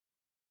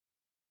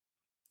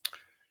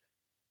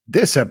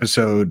This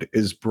episode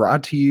is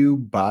brought to you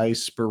by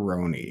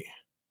Spironi.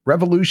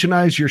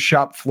 Revolutionize your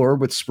shop floor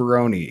with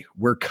Spironi,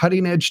 where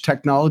cutting-edge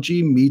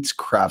technology meets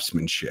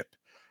craftsmanship.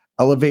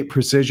 Elevate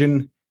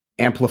precision,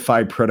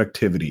 amplify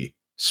productivity.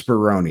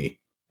 Spironi.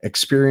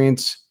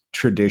 Experience,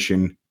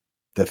 tradition,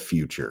 the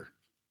future.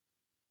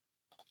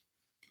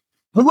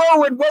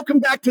 Hello and welcome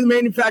back to the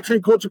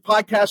Manufacturing Culture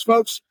Podcast,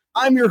 folks.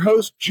 I'm your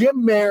host,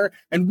 Jim Mayer,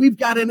 and we've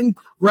got an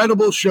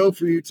incredible show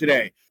for you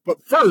today.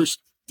 But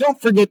first,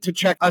 don't forget to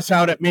check us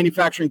out at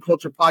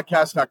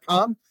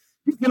manufacturingculturepodcast.com.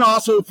 You can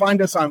also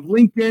find us on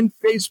LinkedIn,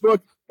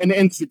 Facebook, and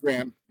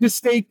Instagram to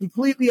stay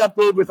completely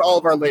updated with all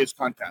of our latest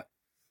content.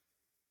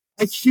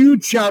 A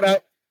huge shout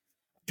out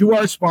to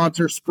our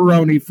sponsor,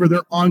 Spironi, for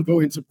their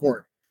ongoing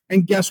support.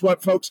 And guess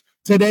what, folks?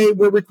 Today,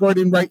 we're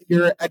recording right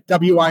here at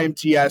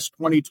WIMTS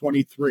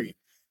 2023.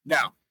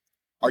 Now,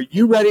 are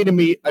you ready to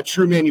meet a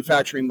true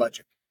manufacturing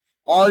legend?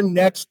 Our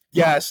next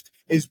guest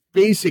is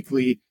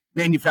basically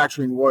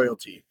manufacturing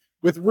royalty,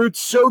 with roots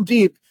so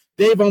deep,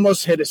 they've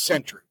almost hit a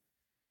century.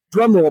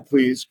 Drum roll,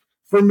 please,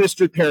 for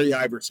Mr. Terry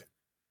Iverson.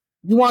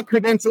 You want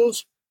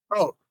credentials?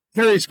 Oh,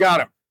 Terry's got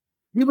them.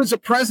 He was the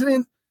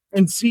president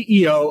and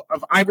CEO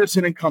of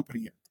Iverson and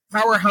Company,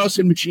 powerhouse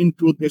in machine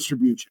tool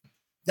distribution.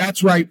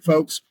 That's right,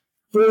 folks.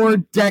 4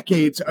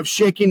 decades of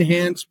shaking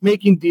hands,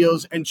 making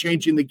deals, and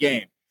changing the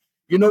game.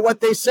 You know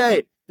what they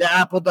say, the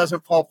apple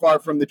doesn't fall far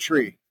from the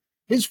tree.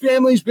 His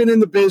family's been in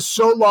the biz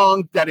so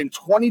long that in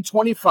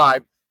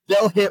 2025,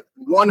 they'll hit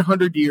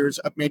 100 years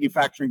of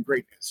manufacturing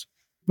greatness.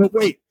 But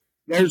wait,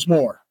 there's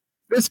more.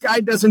 This guy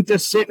doesn't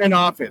just sit in an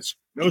office.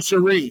 No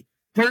siree.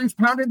 Terry's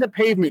pounded the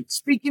pavement,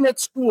 speaking at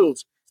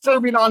schools,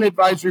 serving on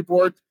advisory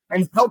boards,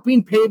 and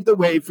helping pave the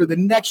way for the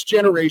next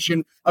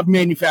generation of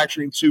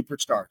manufacturing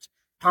superstars.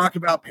 Talk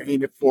about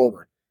paying it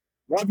forward.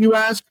 Why do you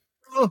ask?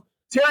 Well,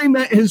 Terry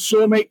met his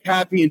soulmate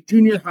Kathy in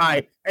junior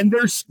high, and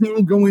they're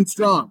still going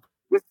strong,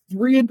 with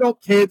 3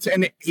 adult kids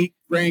and 8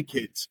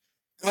 grandkids.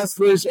 As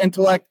for his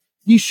intellect,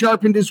 he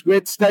sharpened his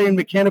wit studying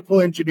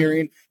mechanical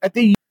engineering at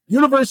the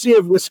University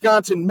of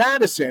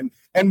Wisconsin-Madison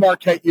and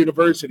Marquette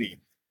University.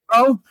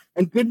 Oh,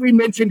 and did we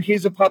mention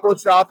he's a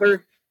published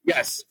author?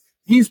 Yes,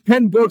 he's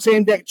penned books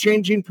aimed at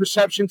changing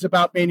perceptions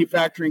about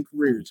manufacturing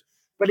careers.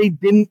 But he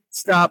didn't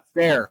stop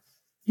there.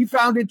 He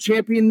founded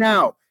Champion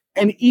Now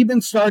and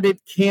even started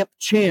Camp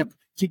Champ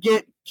to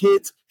get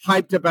kids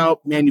hyped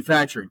about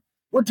manufacturing.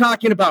 We're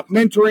talking about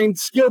mentoring,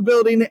 skill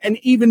building, and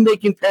even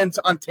making pens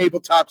on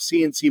tabletop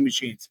CNC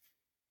machines.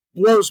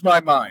 Blows my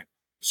mind.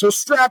 So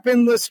strap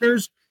in,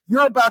 listeners.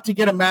 You're about to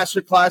get a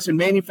masterclass in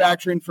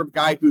manufacturing from a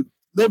guy who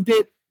lived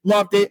it,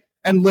 loved it,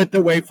 and lit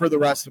the way for the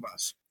rest of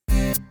us.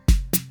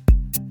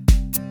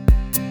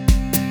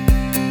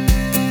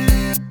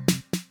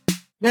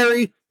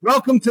 Mary,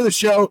 welcome to the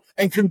show,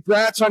 and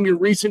congrats on your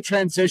recent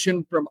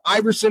transition from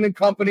Iverson and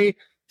Company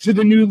to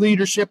the new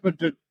leadership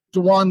of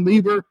Dewan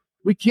Lever.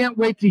 We can't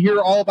wait to hear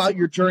all about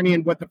your journey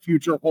and what the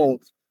future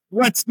holds.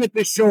 Let's get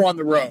this show on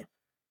the road.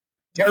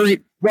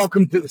 Terry,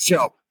 welcome to the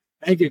show.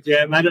 Thank you,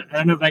 Jim. I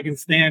don't know if I can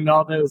stand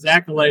all those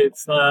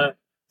accolades.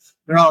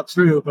 They're all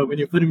true, but when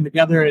you put them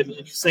together and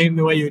you say them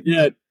the way you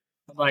did,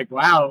 I'm like,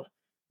 wow,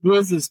 who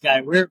is this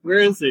guy? Where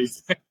is he?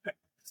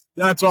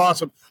 That's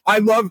awesome.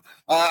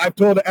 I've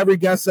told every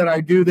guest that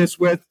I do this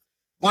with,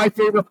 my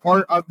favorite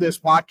part of this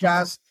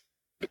podcast,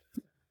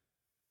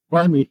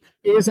 pardon me,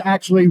 is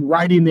actually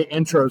writing the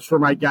intros for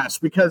my guests,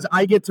 because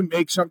I get to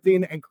make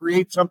something and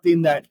create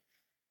something that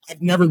I've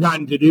never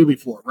gotten to do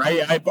before,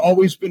 right? I've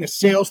always been a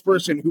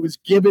salesperson who was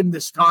given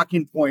this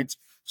talking points.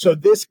 So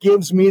this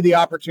gives me the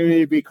opportunity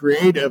to be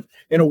creative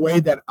in a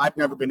way that I've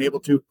never been able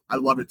to. I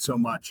love it so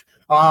much.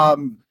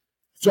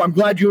 So I'm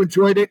glad you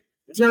enjoyed it.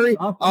 Terry,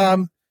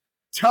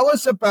 tell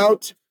us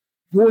about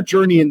your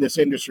journey in this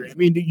industry. I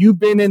mean, you've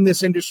been in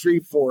this industry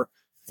for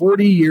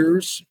 40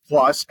 years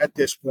plus at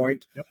this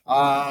point. Yep.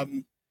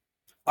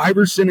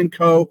 Iverson and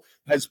Co.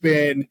 has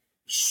been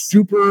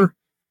super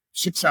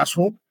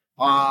successful.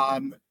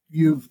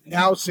 You've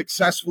now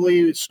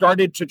successfully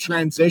started to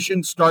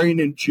transition starting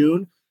in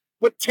June.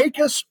 But take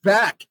us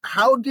back.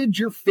 How did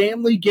your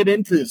family get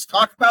into this?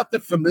 Talk about the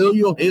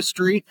familial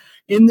history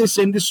in this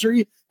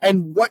industry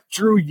and what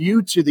drew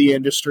you to the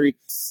industry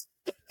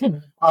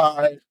to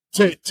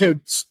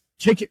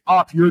kick it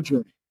off your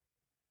journey.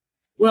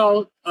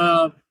 Well,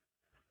 to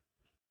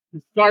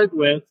start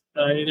with,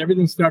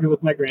 everything started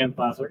with my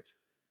grandfather.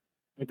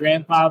 My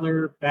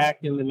grandfather, back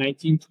in the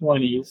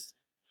 1920s,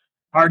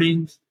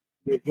 Harding's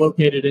was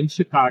located in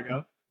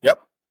Chicago.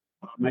 Yep.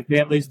 My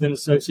family's been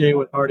associated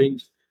with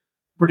Harding's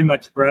pretty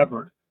much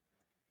forever.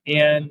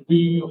 And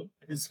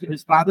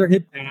his father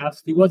had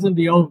passed. He wasn't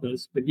the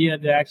oldest, but he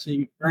had to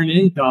actually earn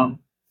income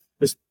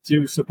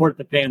to support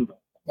the family.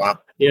 Wow.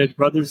 He had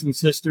brothers and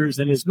sisters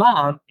and his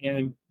mom,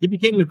 and he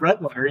became the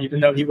breadwinner,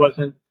 even though he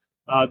wasn't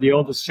the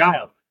oldest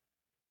child.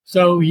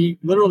 So he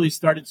literally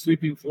started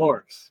sweeping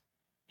floors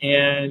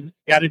and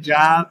got a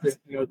job.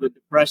 You know, the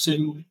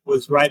Depression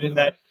was right in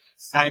that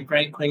time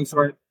frame. Things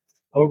weren't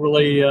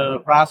overly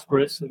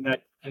prosperous in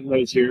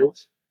those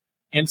years.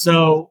 And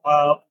so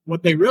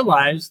what they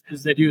realized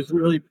is that he was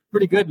really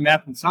pretty good in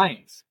math and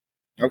science.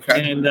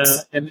 Okay. And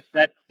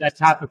that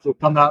topic will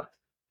come up,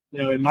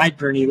 in my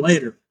journey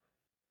later.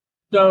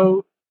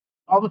 So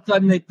all of a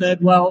sudden they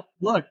said, well,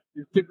 look,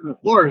 you're kicking the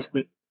floors,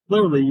 but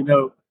clearly,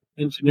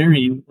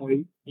 engineering,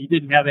 he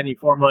didn't have any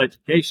formal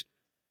education.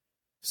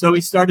 So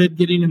he started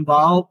getting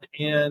involved,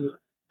 and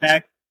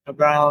back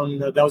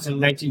around, that was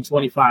in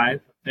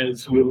 1925,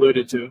 as we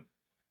alluded to.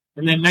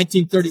 And then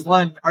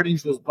 1931,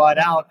 Harding's was bought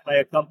out by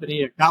a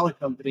college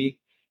company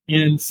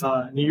in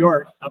New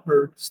York,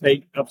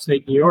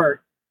 upstate New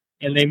York,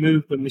 and they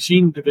moved the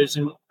machine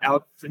division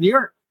out to New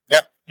York.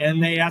 Yep.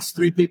 And they asked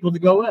 3 people to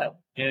go with,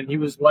 and he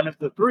was one of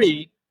the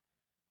 3,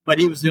 but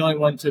he was the only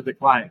one to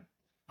decline.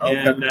 Okay.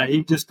 And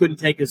he just couldn't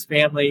take his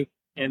family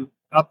and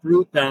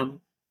uproot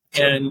them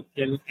and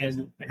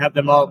have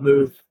them all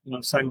move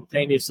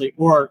simultaneously,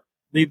 or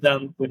leave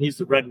them when he's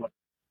the breadwinner.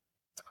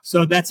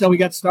 So that's how we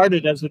got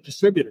started as a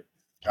distributor.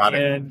 Got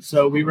it. And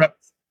so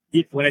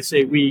when I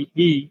say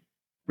he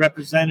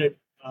represented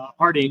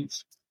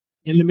Harding's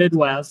in the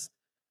Midwest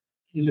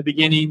in the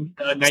beginning,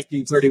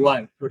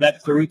 1931. So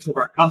that's the roots of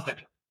our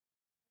company.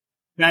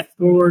 Fast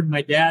forward,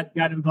 my dad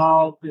got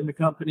involved in the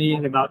company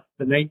in about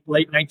the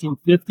late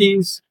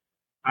 1950s.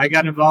 I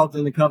got involved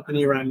in the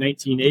company around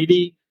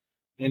 1980.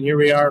 And here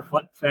we are,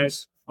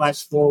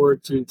 flash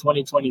forward to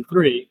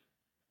 2023.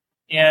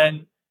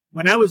 And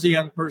when I was a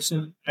young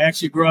person, I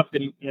actually grew up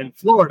in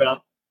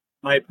Florida.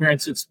 My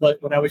parents had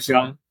split when I was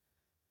young.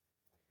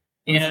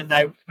 And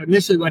I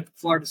initially went to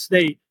Florida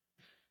State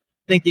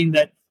thinking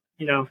that,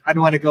 I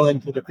don't want to go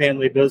into the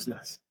family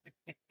business.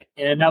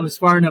 And I was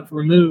far enough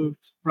removed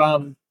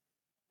from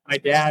my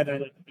dad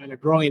on a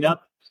growing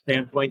up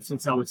standpoint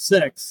since I was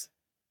 6.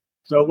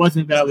 So it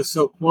wasn't that I was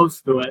so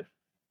close to it.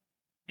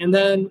 And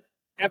then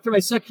after my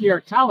second year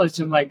of college,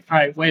 I'm like, all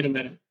right, wait a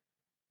minute.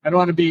 I don't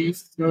want to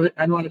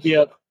be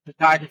a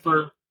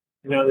photographer.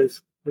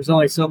 There's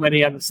only so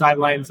many on the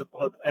sidelines of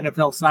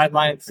NFL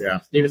sidelines. Yeah.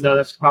 Even though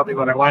that's probably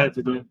what I wanted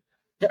to do.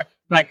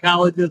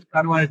 Psychologist,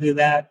 I don't want to do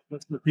that.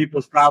 That's the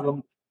people's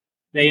problem,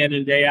 day in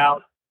and day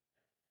out.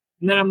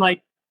 And then I'm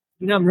like,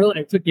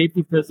 I took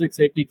AP Physics,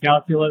 AP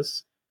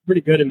Calculus,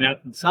 pretty good in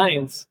math and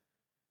science.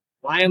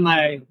 Why am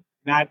I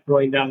not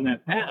going down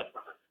that path?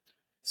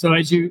 So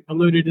as you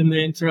alluded in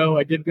the intro,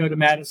 I did go to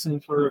Madison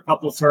for a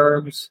couple of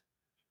terms.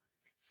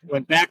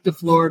 Went back to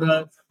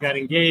Florida, got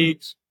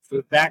engaged,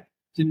 moved back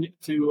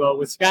to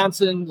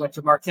Wisconsin, went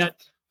to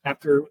Marquette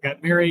after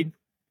got married,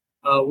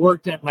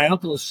 worked at my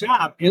uncle's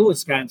shop in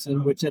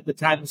Wisconsin, which at the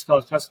time was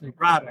called Custom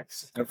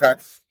Products. Okay.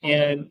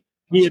 And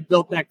he had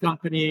built that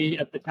company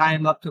at the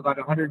time up to about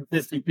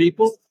 150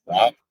 people.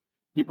 Wow.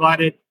 He bought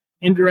it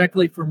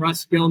indirectly from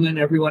Russ Gilman.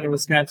 Everyone in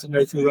Wisconsin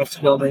knows who Russ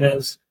Gilman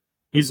is.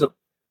 He's a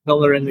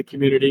pillar in the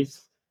community,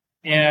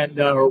 and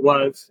or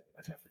was.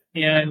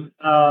 And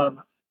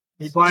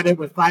he bought it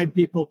with 5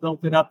 people,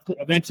 built it up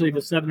eventually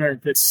to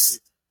 750.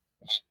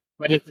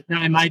 But at the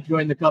time I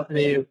joined the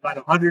company, it was about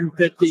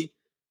 150.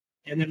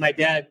 And then my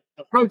dad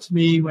approached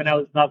me when I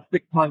was about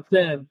 6 months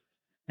in.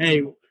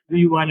 Hey, do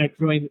you want to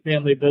join the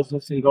family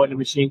business and go into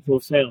machine tool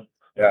sales?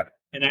 Yeah.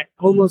 And I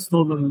almost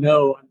told him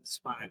no on the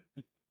spot.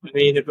 I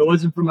mean, if it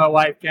wasn't for my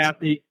wife,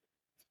 Kathy,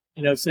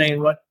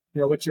 saying,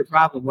 what's your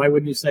problem? Why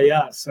wouldn't you say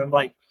yes? So I'm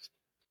like,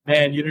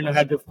 man, you don't know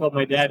how difficult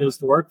my dad is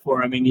to work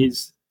for. I mean,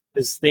 his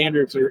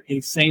standards are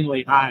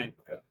insanely high.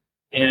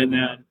 And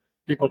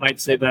people might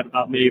say that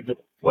about me,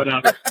 but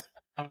whatever.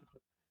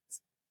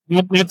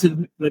 Not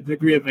to the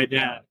degree of my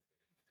dad.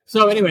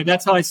 So anyway,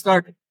 that's how I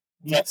started.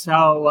 That's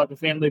how the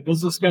family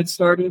business got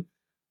started.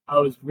 I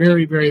was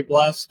very, very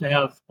blessed to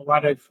have a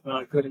lot of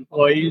good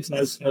employees,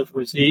 as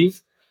was he.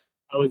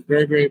 I was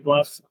very, very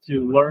blessed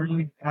to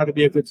learn how to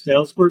be a good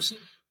salesperson,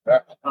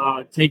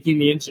 taking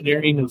the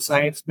engineering and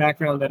science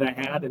background that I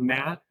had in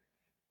math,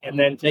 and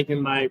then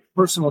taking my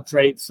personal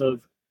traits of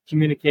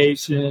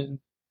communication.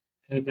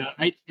 And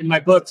in my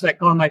books, I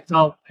call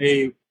myself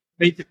I'm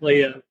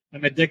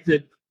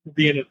addicted to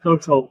being a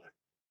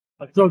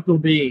social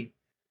being.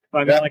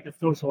 I'm like a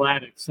social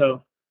addict.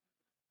 So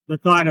the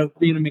thought of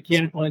being a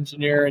mechanical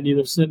engineer and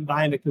either sitting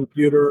behind a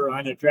computer or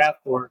on a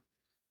draft board,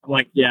 I'm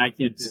like, yeah, I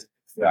can't do it.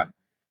 Yeah,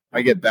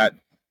 I get that.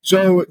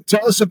 So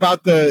tell us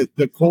about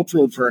the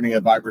cultural journey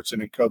of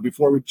Iverson & Co.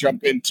 before we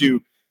jump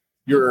into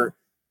your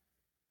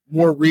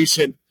more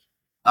recent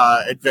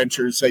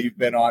adventures that you've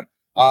been on.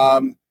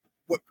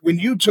 When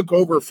you took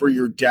over for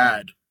your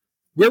dad,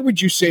 where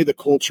would you say the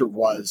culture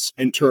was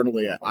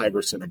internally at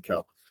Iverson &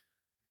 Co.?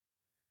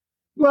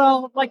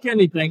 Well, like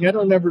anything, I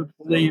don't ever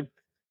believe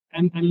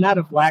I'm not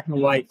a black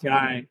and white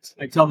guy.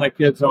 I tell my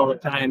kids all the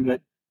time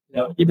that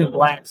even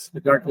black's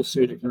the darkest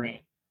shade of green.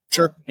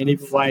 Sure. And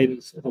even white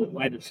is the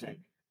lighter shade.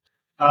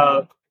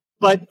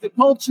 But the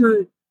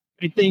culture,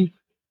 I think,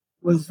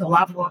 was a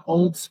lot more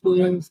old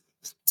school,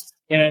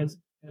 and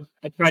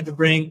I tried to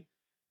bring,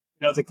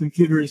 the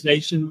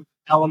computerization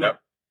element.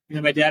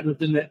 My dad was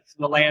in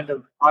the land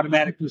of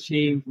automatic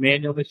machines,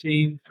 manual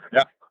machines.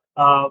 Yeah.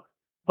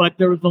 But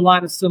there was a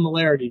lot of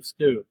similarities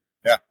too.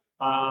 Yeah.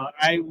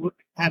 I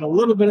had a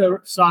little bit of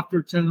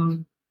softer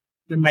tone,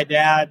 than my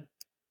dad.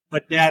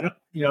 But dad,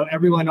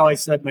 everyone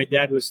always said my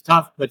dad was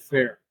tough but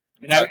fair,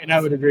 and I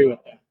would agree with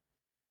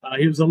that.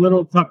 He was a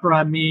little tougher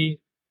on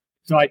me,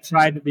 so I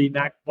tried to be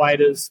not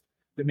quite as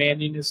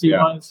demanding as he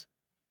was.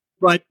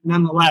 But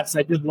nonetheless,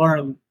 I did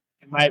learn,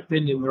 in my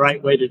opinion, the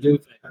right way to do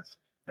things.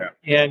 Yeah.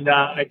 And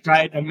I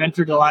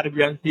mentored a lot of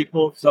young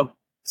people,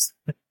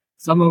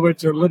 some of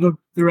which are little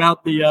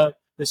throughout the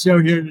show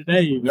here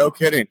today. No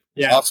kidding.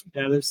 Yeah. Awesome.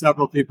 Yeah, there's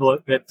several people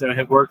that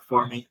have worked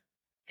for me.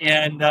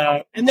 And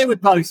they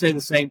would probably say the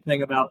same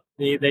thing about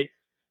me. They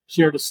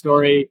shared a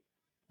story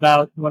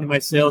about one of my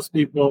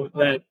salespeople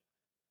that,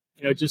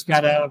 just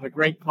got out of a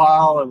great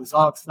call and was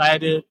all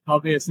excited,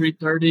 called me at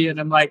 3:30. And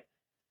I'm like,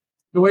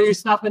 so where are you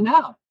stopping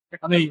now?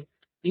 I mean,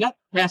 you're not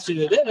cashing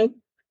it in.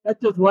 That's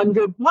just one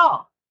good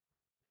call.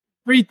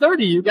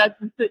 3:30, you got,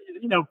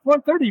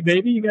 4:30,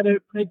 baby. You got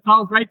to make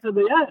calls right to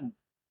the end.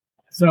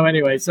 So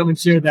anyway, someone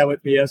shared that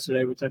with me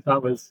yesterday, which I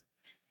thought was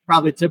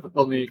probably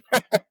typical me.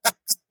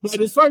 But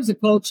as far as the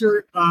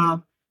culture,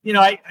 I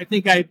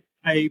think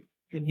I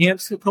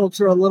enhanced the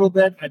culture a little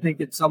bit. I think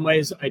in some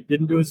ways I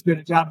didn't do as good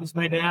a job as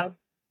my dad.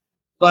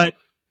 But,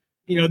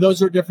 those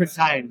were different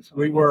times.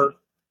 We were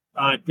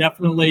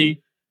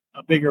definitely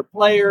a bigger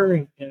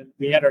player, and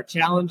we had our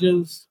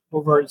challenges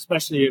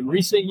especially in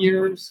recent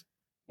years.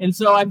 And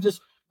so I'm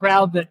just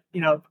proud that,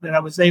 that I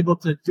was able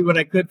to do what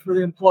I could for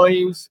the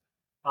employees,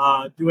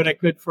 do what I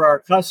could for our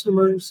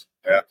customers,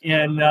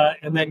 and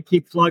then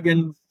keep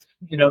plugging,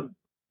 to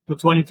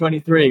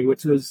 2023,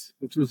 which was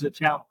a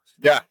challenge.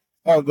 Yeah.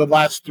 Oh, the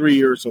last 3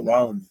 years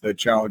alone, the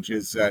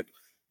challenges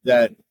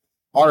that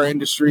our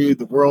industry,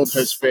 the world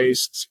has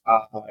faced,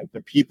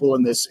 the people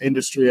in this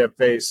industry have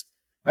faced,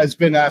 has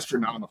been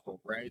astronomical,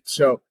 right?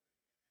 So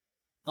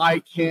I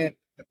can't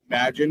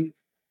imagine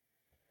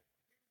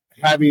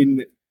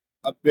having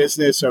a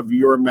business of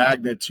your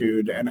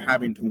magnitude and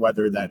having to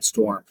weather that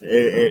storm.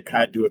 It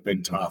had to have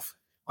been tough.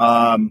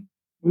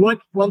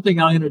 One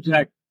thing I'll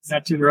interject,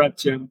 not to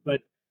interrupt Jim,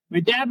 but my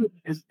dad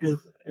is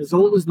as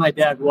old as my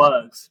dad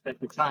was at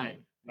the time,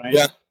 right?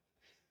 Yeah.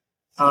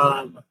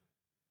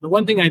 The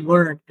one thing I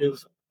learned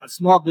is a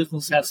small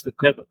business has to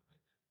pivot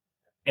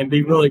and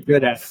be really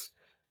good at it.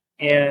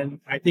 And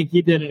I think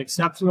he did an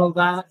exceptional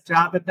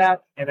job at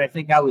that. And I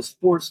think I was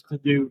forced to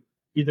do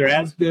either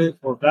as good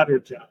or better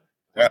job.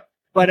 Yeah.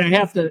 But I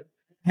have to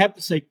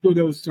say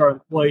kudos to our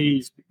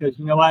employees, because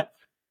you know what?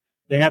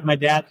 They had my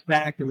dad's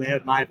back and they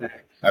had my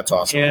back. That's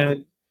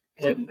awesome.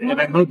 And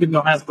I'm hoping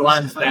they'll have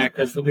Glenn's back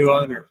as the new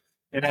owner.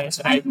 And I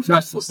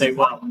trust that they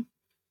will.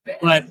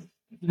 But,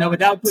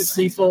 without good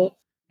people,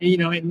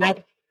 and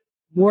that's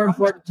more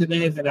important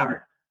today than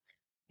ever.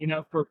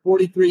 For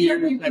 43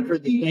 years, I've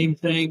heard the same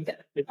thing.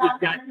 It just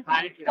got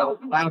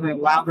louder and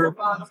louder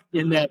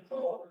in that,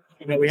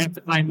 we have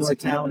to find more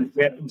talent.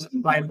 We have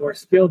to find more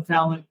skilled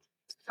talent.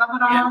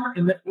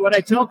 And what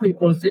I tell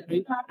people is,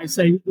 I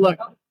say, look,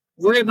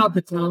 worry about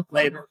the talent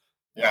later.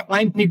 Yeah.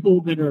 Find people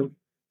that are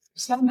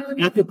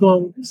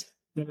ethical,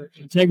 that are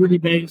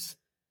integrity-based,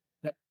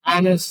 that are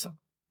honest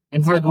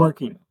and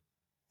hardworking.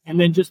 And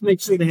then just make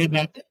sure they have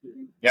that.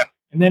 Yeah.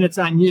 And then it's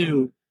on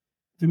you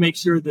to make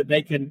sure that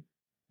they can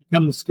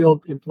become the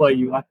skilled employee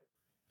you want.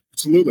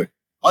 Absolutely.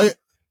 I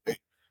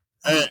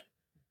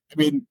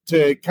mean,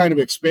 to kind of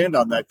expand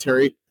on that,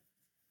 Terry,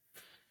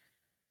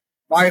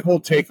 my whole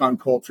take on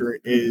culture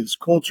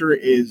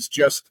is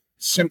just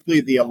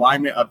simply the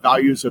alignment of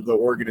values of the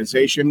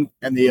organization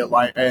and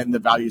the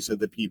values of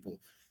the people.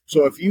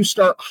 So if you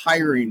start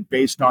hiring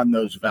based on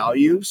those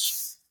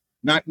values,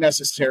 not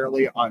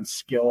necessarily on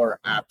skill or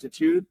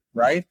aptitude,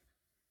 right?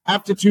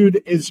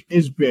 Aptitude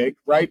is big,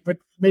 right? But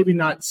maybe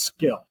not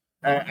skill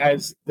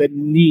as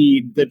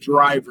the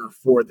driver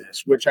for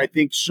this, which I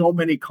think so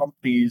many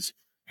companies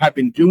have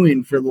been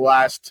doing for the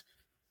last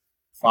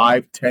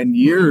 5-10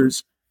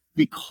 years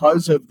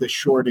because of the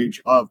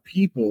shortage of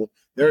people.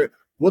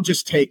 We'll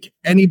just take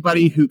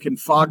anybody who can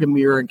fog a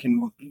mirror and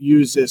can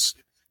use this,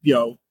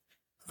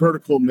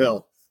 vertical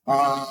mill.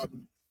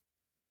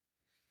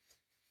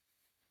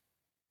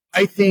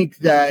 I think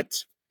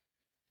that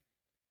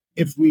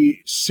if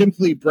we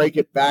simply break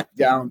it back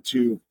down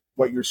to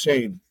what you're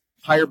saying,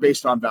 hire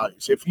based on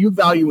values. If you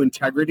value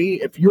integrity,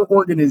 if your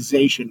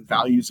organization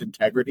values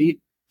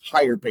integrity,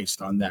 hire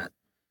based on that.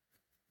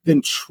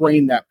 Then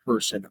train that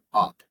person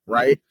up,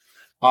 right?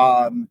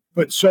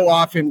 But so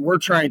often we're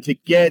trying to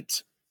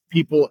get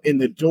people in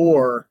the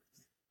door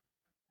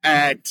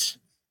at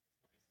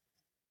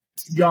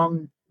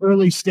young,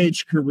 early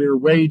stage career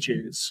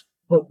wages,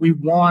 but we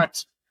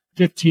want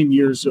 15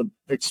 years of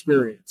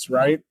experience,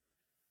 right?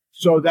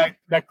 So that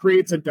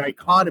creates a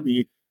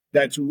dichotomy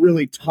that's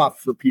really tough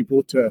for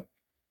people to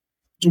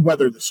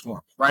weather the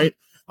storm, right?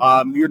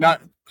 You're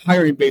not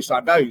hiring based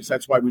on values.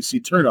 That's why we see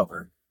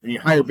turnover. When you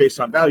hire based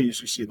on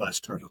values, you see less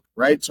turnover,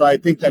 right? So I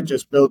think that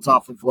just builds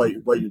off of what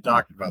you're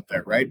talking about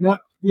there, right?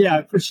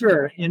 Yeah, for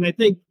sure. And I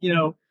think,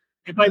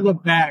 if I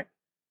look back,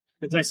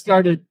 because I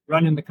started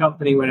running the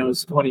company when I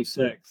was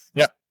 26.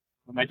 Yeah.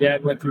 My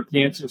dad went through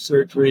cancer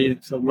surgery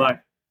and said, look,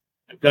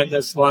 I've done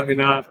this long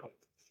enough.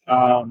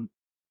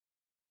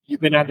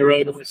 you've been on the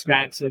road in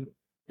Wisconsin.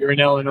 You're in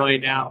Illinois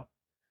now.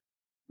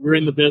 We're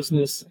in the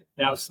business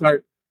now.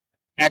 Start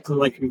acting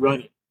like you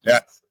run it. Yeah.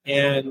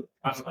 And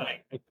I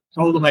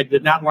told him I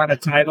did not want a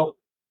title,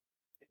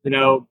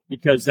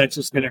 because that's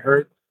just going to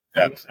hurt.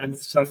 Yeah. I'm the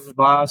son of the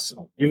boss.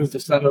 He was the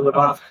son of the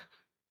boss.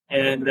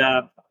 And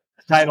a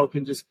title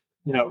can just,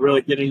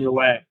 really get in your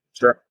way.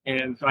 Sure.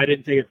 And so I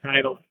didn't take a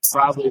title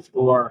probably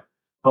for,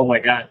 oh my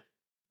God,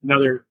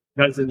 another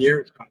dozen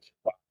years.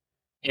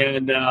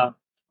 And,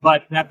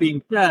 but that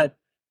being said,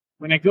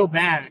 when I go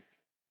back,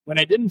 when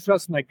I didn't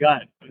trust my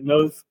gut and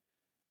those,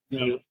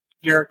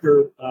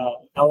 character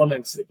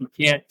elements that you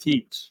can't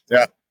teach.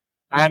 Yeah.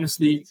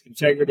 Honesty,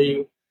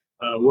 integrity,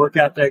 work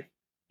ethic,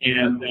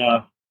 and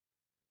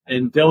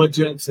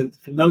diligence, and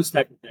those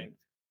type of things,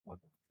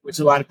 which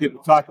a lot of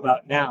people talk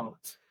about now.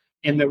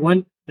 And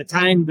the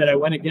time that I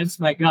went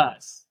against my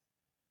gut,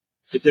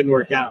 it didn't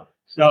work out.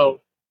 So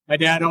my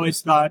dad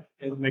always thought,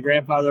 and my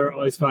grandfather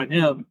always taught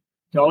him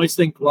to always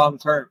think long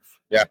term.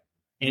 Yeah.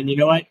 And you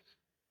know what?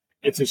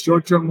 It's a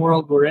short-term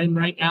world we're in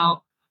right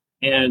now,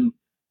 and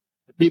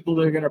the people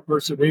that are going to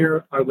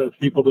persevere are the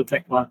people that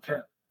think long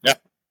term. Yeah.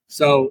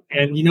 So,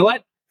 and you know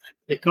what?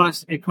 It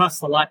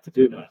costs a lot to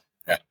do that.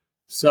 Yeah.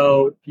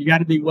 So you got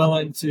to be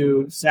willing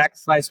to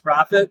sacrifice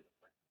profit,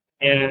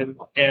 and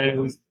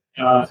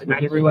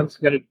not everyone's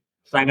going to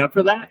sign up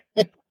for that,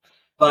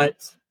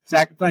 but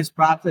sacrifice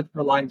profit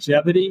for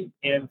longevity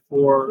and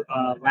for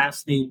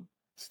lasting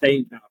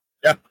staying power.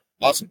 Yeah.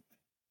 Awesome.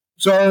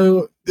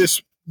 So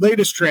this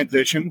latest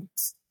transition,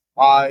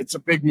 it's a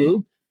big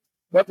move.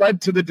 What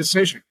led to the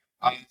decision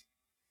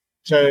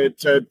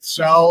to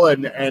sell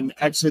and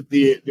exit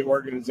the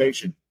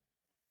organization?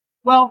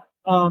 Well,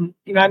 I'm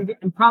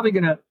probably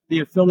going to be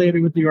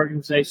affiliated with the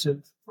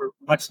organization for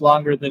much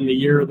longer than the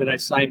year that I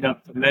signed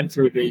up to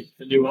mentor the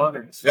new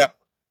owners. Yeah.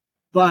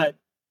 But,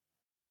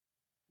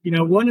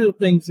 one of the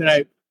things that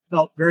I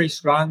felt very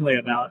strongly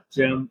about,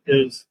 Jim,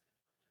 is,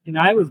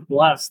 I was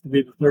blessed to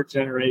be the third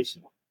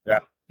generation. Yeah.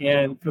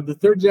 And for the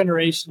third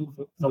generation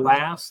to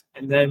last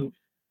and then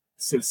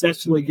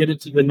successfully get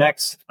into the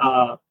next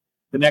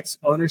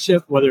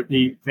ownership, whether it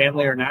be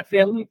family or not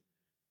family,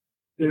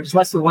 there's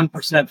less than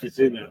 1% that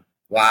do that.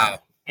 Wow.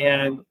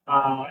 And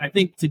I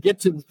think to get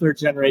to the third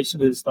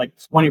generation is like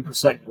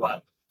 20%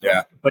 left.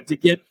 Yeah. But to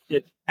get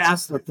it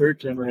past the third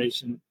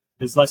generation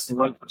is less than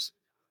 1%.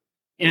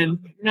 And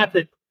not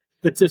that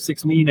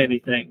statistics mean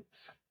anything,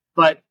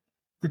 but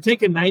to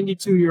take a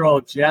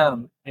 92-year-old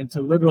gem and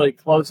to literally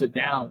close it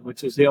down,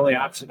 which is the only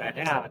option I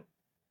had,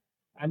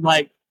 I'm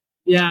like,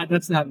 yeah,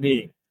 that's not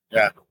me.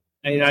 Yeah.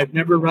 I've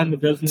never run the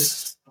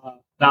business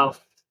about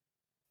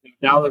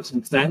dollars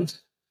and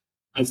cents.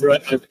 I've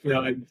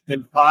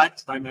been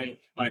taught by my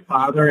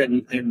father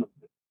and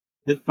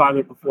his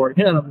father before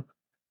him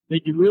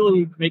that you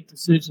really make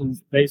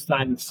decisions based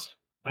on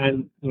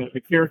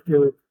the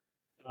character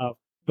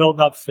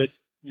build-ups that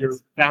your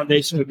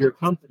foundation of your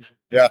company.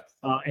 Yeah.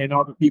 And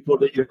all the people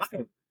that you're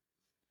hiring.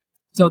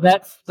 So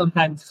that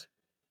sometimes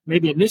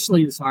maybe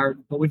initially is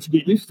hard, but once you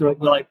get used to it,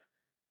 you're like,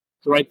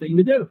 it's the right thing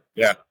to do.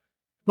 Yeah.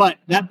 But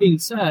that being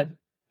said,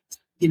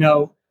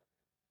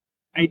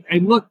 I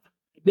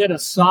did a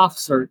soft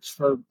search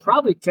for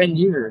probably 10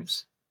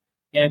 years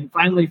and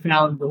finally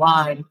found the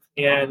line,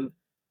 and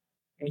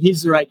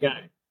he's the right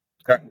guy.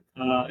 Okay.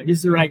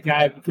 He's the right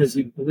guy because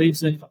he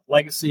believes in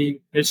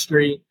legacy,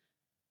 history.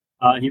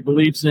 He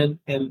believes in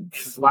a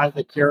lot of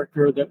the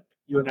character that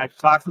you and I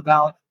talked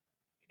about,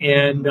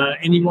 and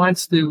he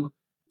wants to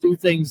do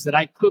things that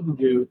I couldn't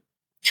do.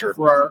 Sure.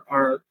 For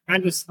our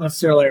not just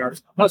necessarily our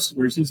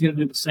customers. He's going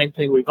to do the same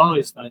thing we've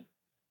always done,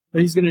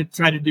 but he's going to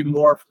try to do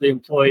more for the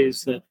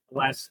employees that the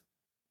last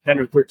 10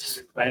 or 13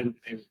 years I haven't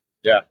been able to.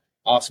 Yeah.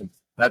 Awesome.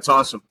 That's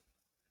awesome.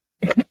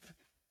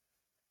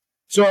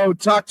 So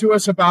talk to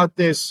us about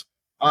this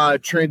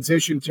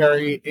transition,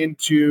 Terry,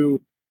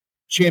 into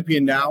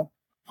Champion Now.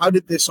 How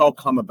did this all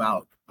come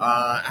about?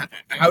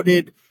 How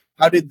did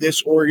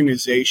this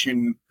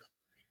organization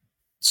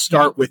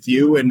start with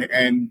you,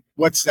 and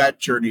what's that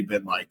journey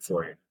been like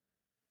for you?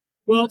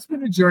 Well, it's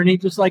been a journey,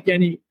 just like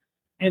any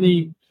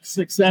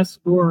success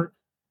or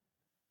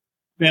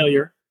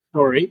failure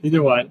story.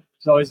 Either one,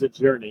 it's always a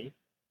journey.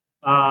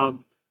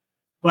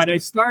 But I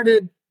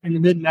started in the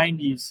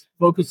mid-90s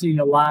focusing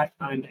a lot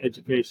on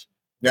education.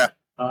 Yeah.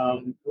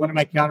 One of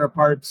my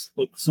counterparts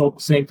that sold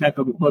the same type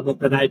of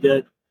equipment that I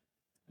did,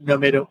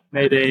 made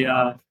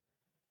a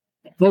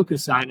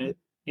focus on it,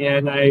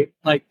 and I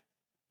like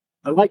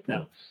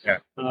that. Yeah.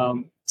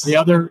 The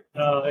other,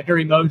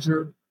 Harry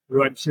Moser,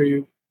 who I'm sure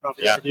you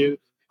probably do.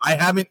 I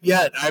haven't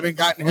yet. I haven't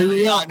gotten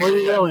Harry on.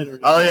 Going?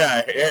 Oh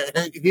yeah,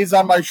 he's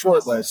on my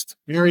short list.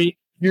 Harry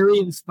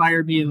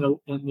inspired me in the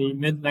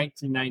mid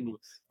 1990s.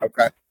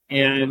 Okay.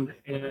 And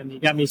he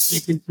got me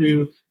speaking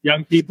to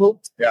young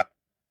people. Yeah.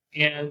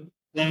 And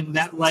then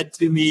that led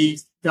to me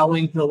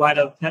selling to a lot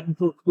of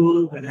technical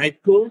schools and high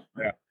schools.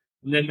 Yeah.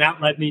 And then that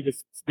led me to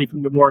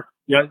speaking to more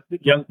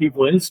young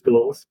people in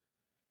schools.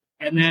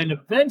 And then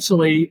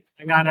eventually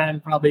I got on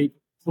probably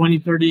 20,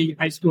 30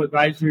 high school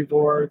advisory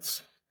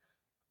boards,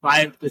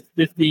 5 to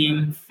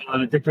 15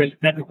 different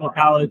technical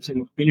college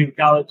and community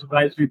college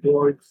advisory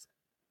boards.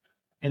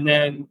 And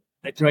then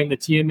I joined the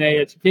TMA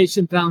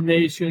Education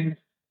Foundation.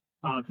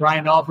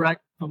 Brian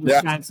Albrecht from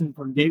Wisconsin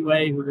from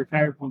Gateway, who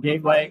retired from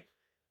Gateway.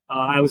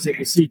 I was at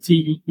the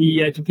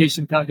CTE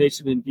Education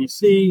Foundation in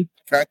DC.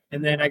 Okay.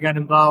 And then I got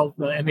involved,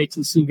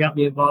 MATC got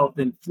me involved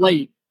in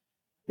FLATE,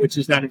 which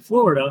is down in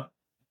Florida.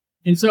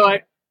 And so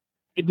I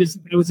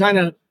was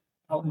on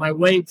my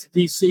way to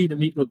DC to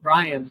meet with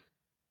Brian.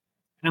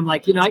 And I'm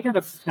like, I got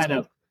to kind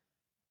of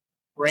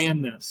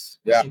brand this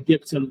and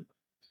get some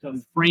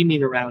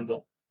framing around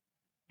it.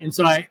 And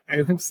so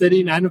I'm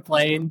sitting on a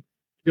plane,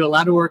 do a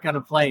lot of work on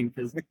a plane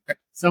because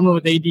someone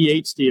with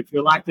ADHD, if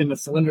you're locked in a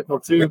cylindrical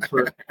tube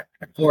for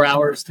 4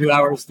 hours, 2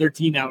 hours,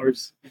 13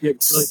 hours, you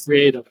get really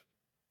creative.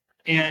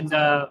 And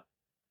so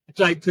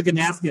I took a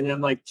napkin and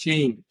I'm like,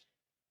 change,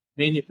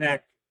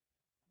 manufacture,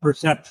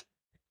 perception.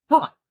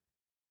 Huh.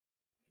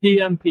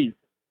 PMP,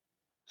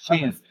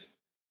 chance.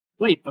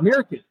 Wait,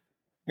 American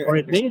or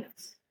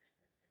advanced,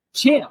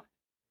 champ.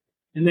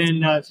 And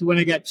then, so when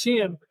I got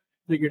champ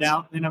figured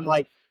out, then I'm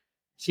like,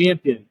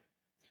 champion,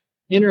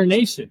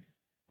 internation.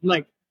 I'm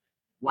like,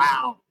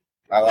 wow,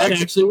 that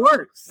actually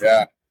works.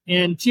 Yeah.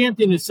 And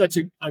champion is such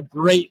a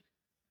great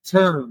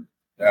term.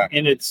 Yeah.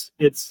 And it's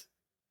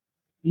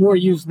more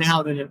used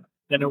now than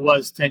it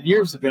was 10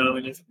 years ago.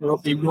 And it'll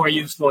be more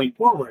used going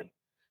forward.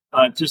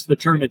 Just the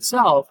term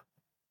itself,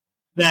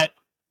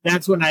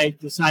 that's when I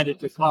decided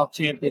to call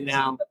champion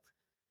now.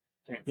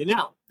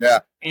 Yeah.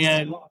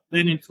 And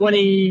then in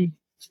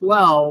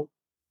 2012,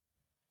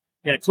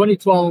 I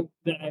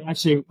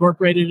actually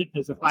incorporated it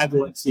as a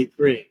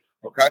 501c3.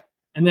 Okay.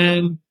 And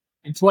then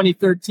in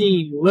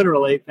 2013,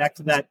 literally back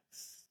to that,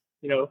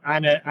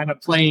 on a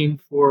plane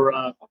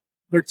for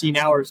 13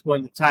 hours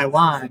going to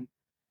Taiwan,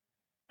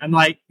 I'm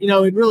like,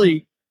 it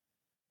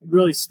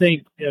really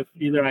stinks if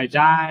either I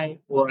die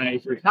or I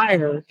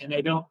retire and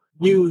I don't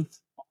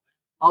use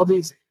all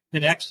these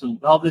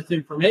connections, all this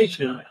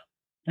information.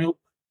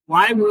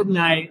 Why wouldn't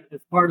I,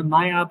 as part of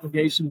my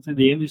obligation to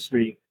the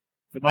industry,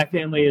 that my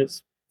family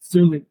is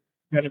soon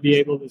going to be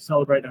able to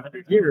celebrate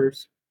 100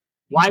 years,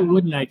 why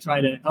wouldn't I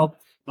try to help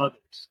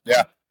others?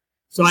 Yeah.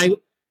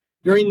 So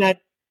during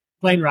that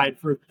plane ride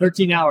for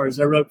 13 hours,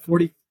 I wrote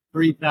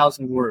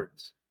 43,000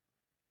 words.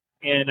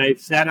 And I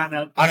sat on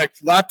a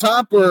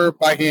laptop or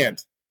by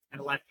hand? On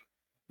a laptop.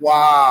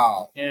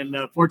 Wow. And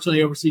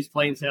fortunately, overseas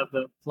planes have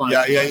the plunge.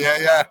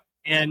 Yeah.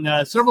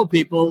 And several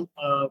people,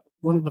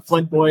 one of the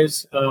Flint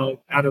boys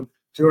out of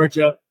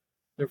Georgia,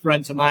 they're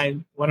friends of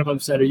mine. One of them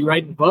said, "Are you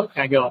writing a book?"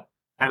 I go,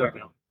 "I don't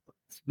know.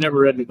 Never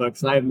read any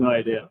books. I have no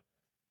idea."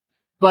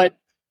 But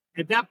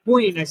at that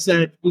point, I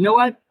said, "You know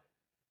what?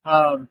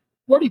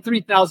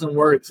 43,000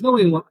 words. No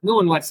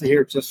one wants to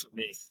hear it just from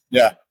me.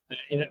 Yeah.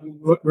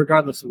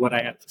 Regardless of what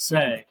I have to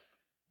say."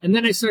 And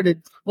then I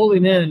started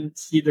pulling in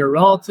either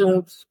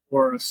relatives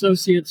or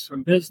associates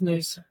from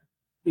business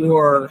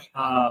or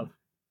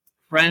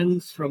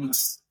friends from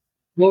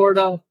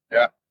Florida.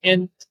 Yeah.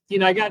 And,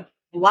 I got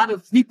a lot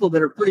of people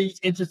that are pretty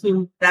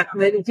interesting,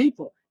 fascinating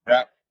people.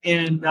 Yeah.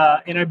 And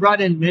I brought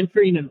in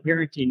mentoring and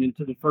parenting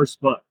into the first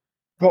book.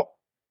 Cool.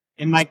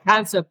 And my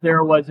concept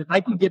there was if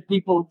I could get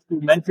people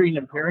through mentoring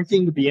and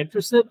parenting to be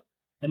interested,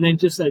 and then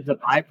just as a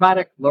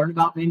byproduct, learn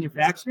about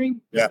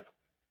manufacturing. Yeah.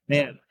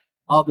 Man,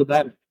 all the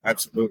better.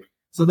 Absolutely.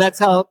 So that's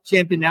how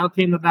Champion Now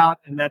came about,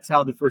 and that's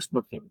how the first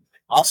book came about.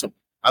 Awesome.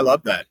 I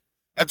love that.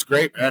 That's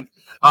great, man.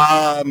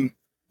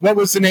 What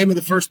was the name of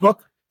the first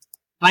book?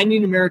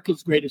 Finding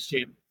America's Greatest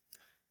Champion.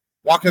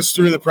 Walk us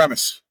through the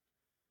premise.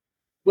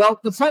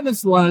 Well, the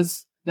premise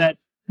was that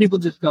people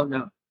just don't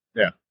know.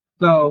 Yeah.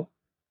 So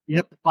you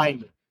have to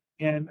find it.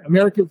 And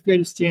America's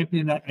Greatest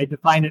Champion, I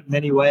define it in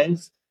many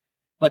ways,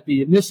 but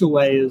the initial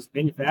way is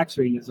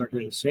manufacturing is our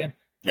greatest champion.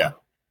 Yeah.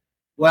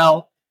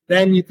 Well,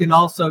 then you can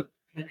also,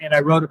 and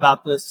I wrote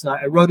about this,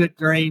 I wrote it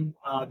during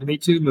the Me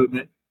Too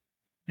movement,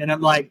 and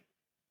I'm like,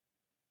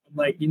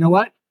 you know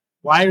what?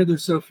 Why are there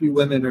so few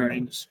women in our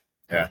industry?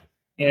 Yeah.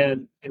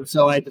 And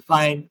so I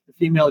defined the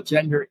female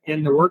gender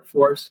in the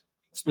workforce,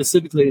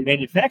 specifically the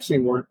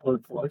manufacturing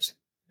workforce,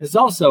 is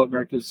also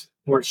America's,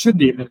 or it should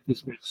be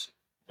America's greatest.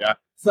 Yeah.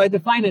 So I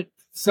define it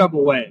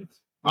several ways.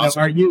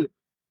 Awesome. Our youth,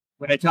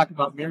 when I talk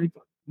about mentoring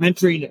and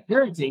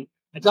parenting,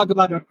 I talk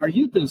about our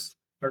youth as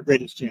our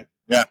greatest champion.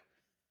 Yeah.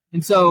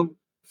 And so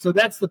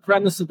that's the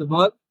premise of the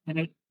book, and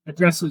it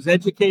addresses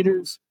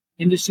educators,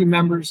 industry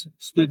members,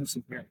 students,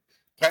 and parents.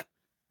 Okay.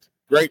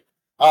 Great.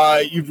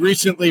 You've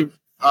recently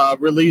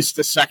released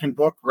the second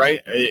book,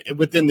 right?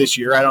 Within this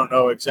year. I don't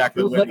know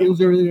exactly when. It was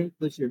earlier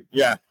this year.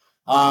 Yeah.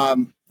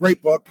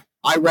 Great book.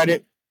 I read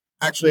it.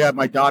 Actually, I had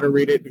my daughter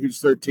read it, who's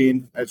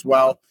 13 as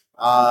well.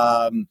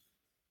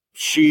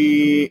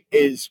 She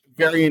is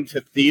very into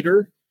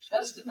theater.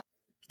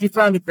 She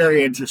found it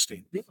very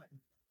interesting.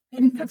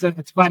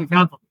 It's quite a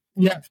compliment.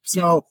 Yeah.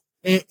 So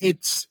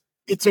it's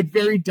a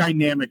very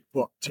dynamic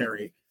book,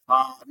 Terry.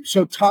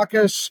 So talk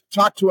to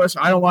us.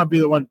 I don't want to be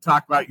the one to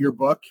talk about your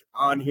book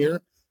on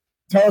here.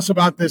 Tell us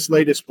about this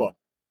latest book.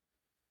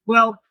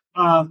 Well,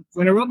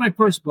 when I wrote my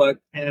first book,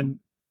 and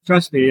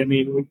trust me. I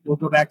mean, we'll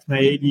go back to my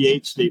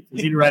ADHD. For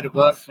me to write a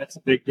book, that's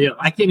a big deal.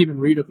 I can't even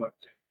read a book.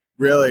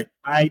 Really?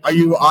 Are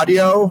you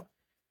audio?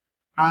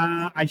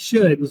 I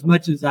should, as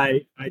much as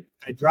I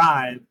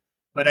drive,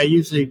 but I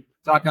usually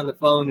talk on the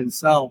phone and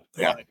sell.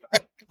 Yeah.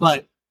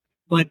 But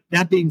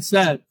that being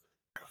said,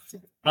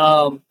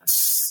 my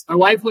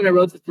wife, when I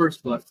wrote the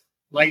first book,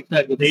 like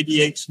that with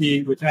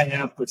ADHD, which I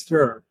have for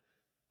sure,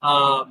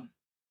 that's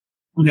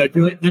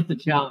a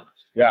challenge.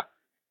 Yeah.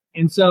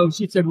 And so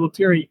she said, well,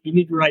 Terry, you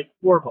need to write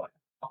 4 books,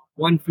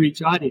 one for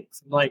each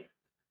audience. I'm like,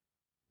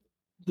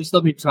 just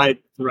let me try to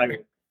write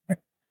it.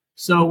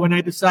 So when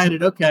I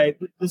decided, okay,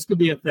 this could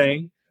be a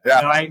thing,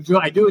 I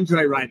do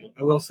enjoy writing.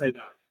 I will say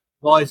that.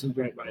 I've always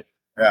enjoyed writing.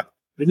 Yeah.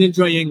 Didn't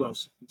enjoy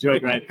English,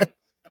 enjoyed writing.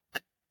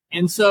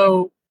 And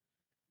so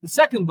the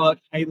second book,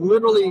 I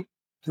literally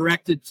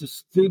directed to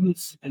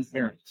students and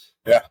parents.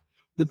 Yeah.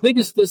 The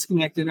biggest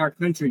disconnect in our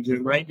country,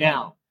 Jim, right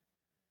now,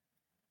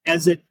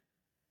 as it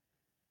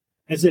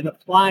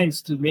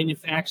applies to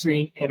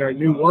manufacturing and our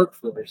new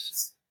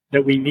workforce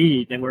that we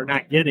need and we're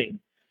not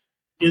getting,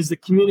 is the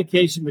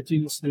communication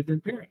between the student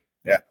and parent.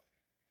 Yeah.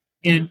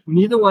 And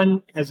neither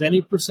one has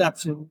any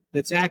perception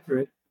that's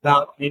accurate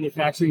about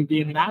manufacturing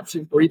being an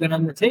option or even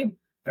on the table.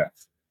 Yeah.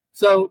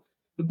 So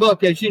the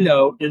book, as you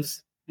know,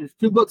 is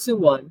 2 books in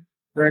one.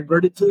 They're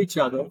inverted to each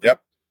other.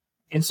 Yep.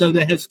 And so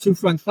that has 2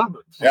 front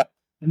covers. Yep.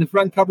 And the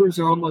front covers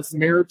are almost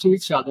mirrored to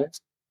each other.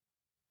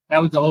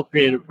 That was the whole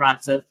creative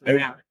process.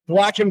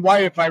 Black and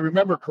white, if I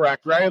remember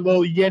correct, right? A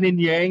little yin and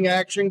yang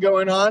action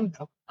going on.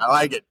 I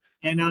like it.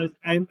 And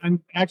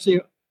I'm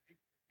actually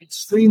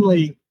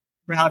extremely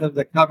proud of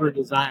the cover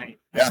design.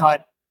 Yeah. I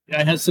thought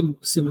it has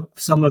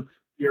some of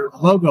your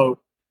logo,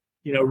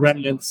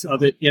 remnants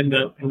of it in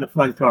the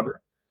front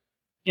cover.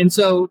 And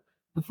so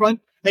the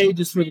front page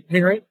is for the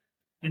parent.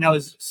 And I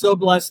was so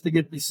blessed to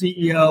get the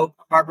CEO,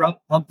 Barbara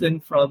Pumpton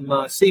from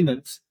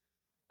Siemens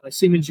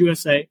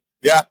USA.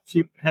 Yeah.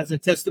 She has a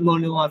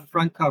testimonial on the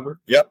front cover.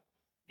 Yep.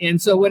 And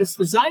so what it's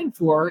designed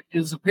for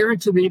is a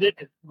parent to read it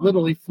and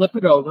literally flip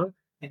it over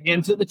and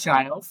hand to the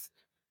child,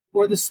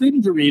 or the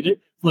student to read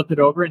it, flip it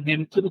over and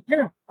hand it to the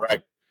parent.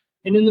 Right.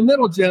 And in the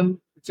middle,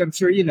 Jim, which I'm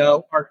sure you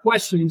know, are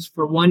questions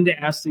for one to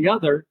ask the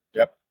other.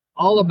 Yep.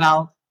 All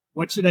about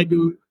what should I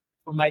do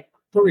for my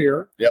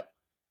career? Yep.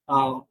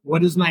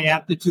 What is my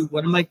aptitude?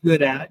 What am I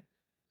good at?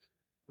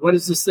 What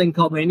is this thing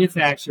called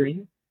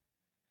manufacturing?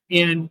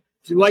 And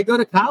do I go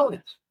to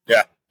college?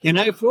 Yeah. Can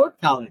I afford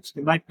college?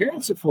 Can my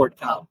parents afford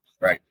college?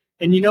 Right.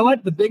 And you know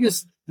what? The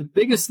biggest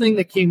thing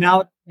that came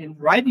out in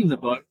writing the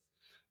book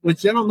was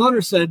General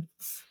Motors said,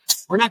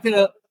 we're not going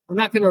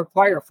to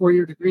require a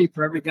 4-year degree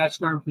for every gosh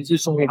darn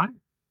position we hire.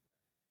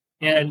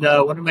 And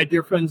one of my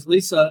dear friends,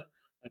 Lisa,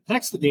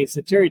 texted me and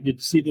said, Terry, did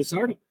you see this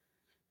article?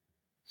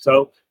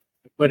 So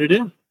I put it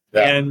in.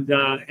 Yeah. And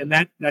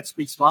that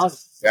speaks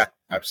volumes. Yeah,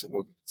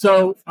 absolutely.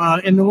 So,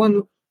 and the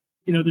one,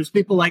 there's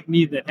people like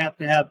me that have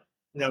to have,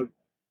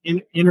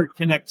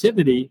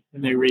 interconnectivity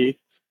when they read,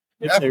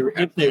 if they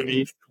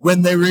read.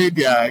 When they read,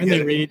 yeah.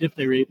 If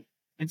they read.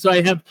 And so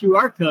I have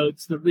QR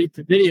codes that lead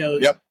to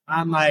videos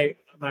on my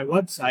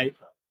website,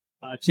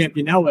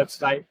 Champion-L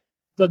website,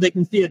 so they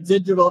can see a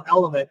digital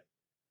element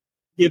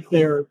if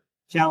they're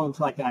challenged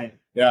like I am.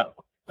 Yeah,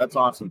 that's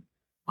awesome.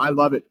 I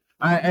love it.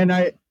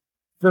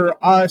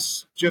 For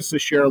us, just to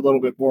share a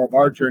little bit more of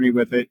our journey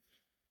with it,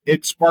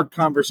 it sparked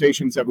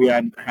conversations that we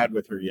hadn't had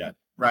with her yet,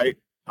 right?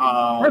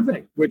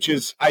 Perfect. Which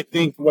is, I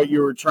think, what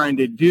you were trying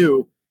to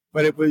do,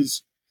 but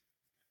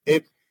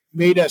it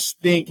made us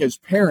think as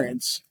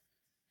parents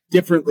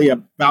differently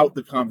about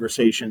the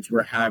conversations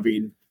we're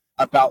having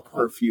about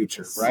her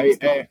future, right?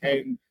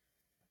 And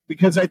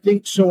because I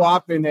think so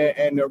often,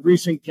 and a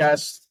recent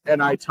guest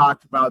and I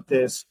talked about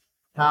this,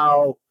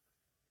 how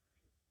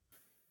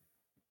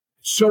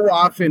so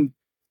often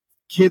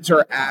kids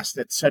are asked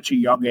at such a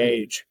young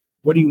age,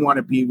 what do you want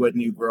to be when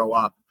you grow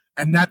up?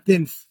 And that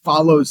then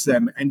follows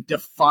them and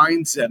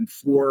defines them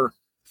for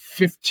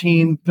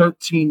 15,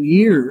 13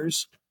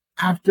 years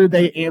after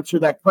they answer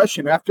that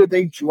question, after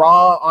they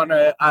draw on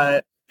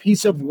a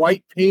piece of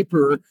white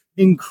paper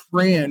in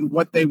crayon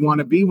what they want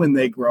to be when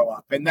they grow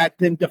up. And that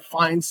then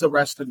defines the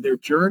rest of their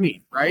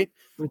journey, right?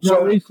 With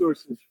no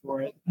resources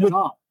for it at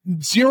all.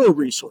 0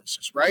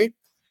 resources, right?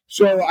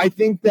 So I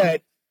think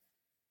that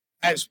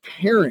as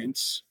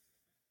parents,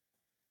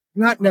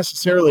 not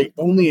necessarily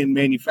only in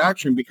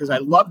manufacturing, because I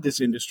love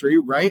this industry,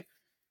 right?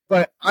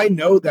 But I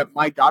know that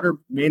my daughter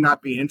may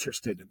not be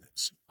interested in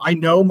this. I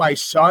know my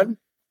son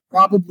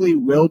probably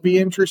will be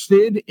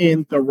interested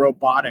in the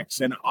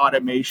robotics and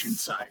automation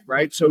side,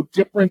 right? So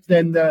different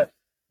than the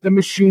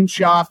machine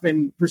shop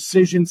and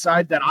precision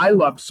side that I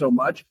love so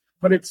much,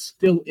 but it's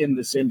still in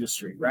this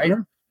industry, right?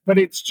 Sure. But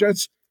it's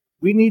just,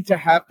 we need to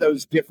have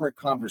those different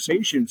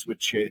conversations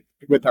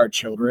with our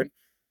children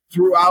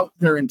throughout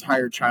their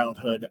entire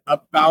childhood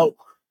about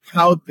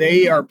how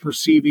they are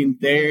perceiving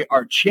they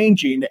are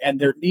changing and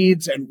their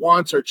needs and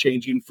wants are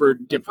changing for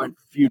different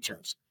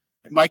futures.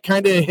 Am I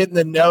kind of hitting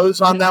the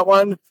nose on that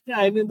one?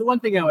 Yeah, and then the one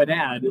thing I would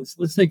add is,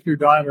 let's take your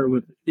daughter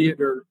with the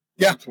theater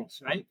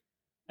interest, right?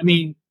 I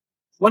mean,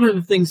 one of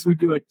the things we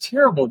do a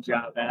terrible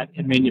job at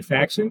in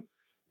manufacturing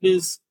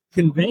is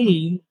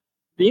conveying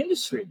the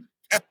industry.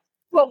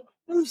 Well,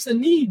 there's a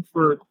need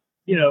for,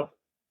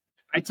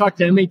 I talked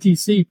to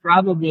MATC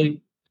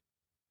probably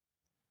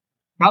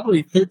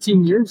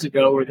 13 years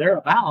ago or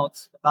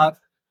thereabouts about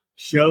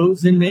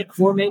shows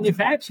for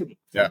manufacturing.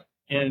 Yeah.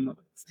 And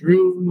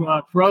Drew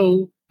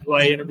Crow, who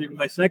I interviewed in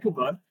my second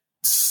book,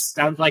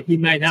 sounds like he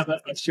might have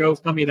a show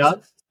coming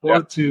up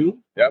or two.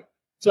 Yep.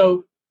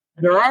 So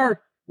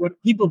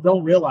what people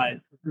don't realize,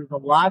 there's a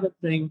lot of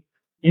things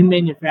in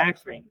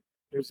manufacturing.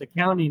 There's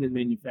accounting in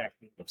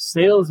manufacturing, there's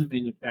sales in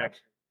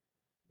manufacturing.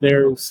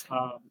 There's,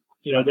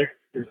 there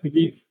could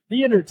be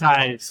theater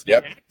ties,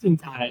 acting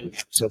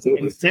ties,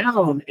 and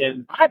sound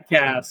and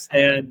podcasts.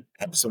 And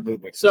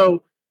absolutely.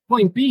 So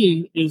point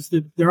being is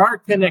that there are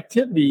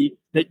connectivity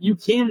that you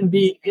can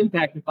be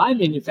impacted by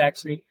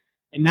manufacturing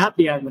and not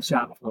be on the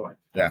shop floor.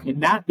 Yeah. And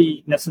not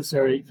be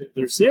necessary.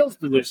 There's sales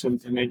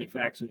positions in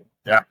manufacturing.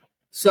 Yeah.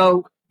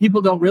 So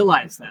people don't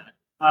realize that.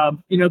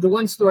 The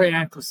one story I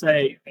have to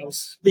say, I was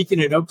speaking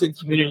at Oakton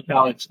Community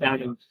College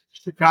down in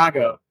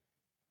Chicago,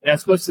 and I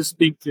was supposed to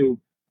speak to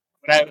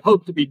what I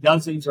hope to be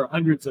dozens or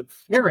hundreds of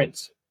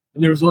parents,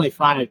 and there was only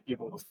 5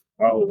 people.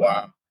 Oh,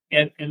 wow.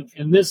 And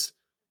this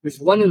was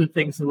one of the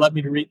things that led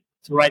me to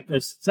write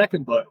this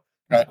second book,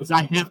 was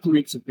I have to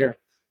reach the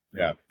parents.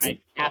 Yeah. I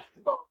have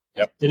to.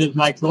 Yep. It is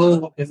my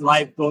goal in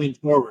life going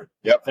forward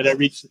that I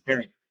reach the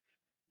parent.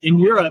 In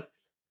Europe,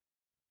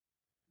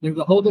 there's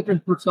a whole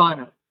different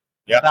persona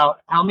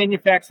about how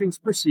manufacturing is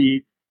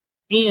perceived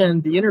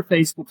and the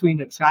interface between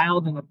a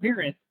child and a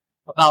parent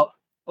about,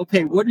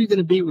 okay, what are you going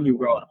to be when you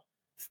grow up?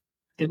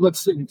 It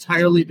looks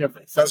entirely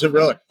different. Does it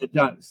really? It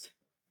does.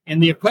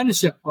 And the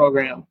apprenticeship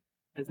program,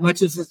 as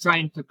much as we're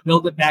trying to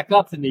build it back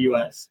up in the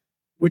U.S.,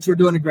 which we're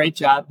doing a great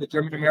job, the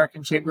German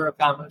American Chamber of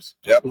Commerce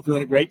is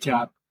doing a great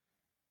job.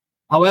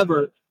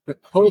 However, the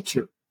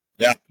culture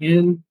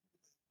in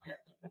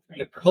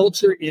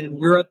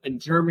Europe and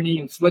Germany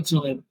and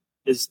Switzerland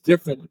is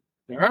different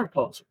than our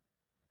culture.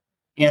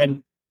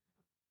 And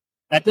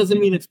that doesn't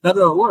mean it's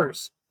better or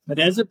worse, but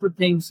as it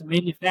pertains to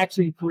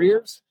manufacturing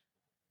careers,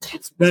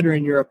 it's better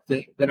in Europe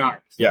than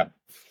ours. Yeah.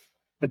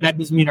 But that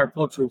doesn't mean our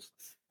culture is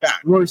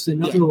worse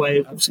in other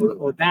ways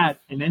or bad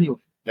in any way.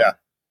 Yeah.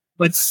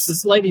 But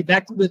this lady,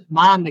 back to this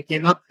mom that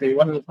came up to me,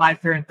 one of the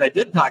 5 parents I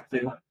did talk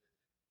to,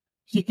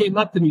 she came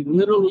up to me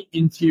literally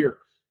in tears.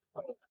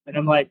 And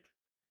I'm like,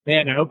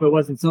 man, I hope it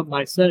wasn't something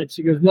I said.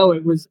 She goes, no,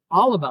 it was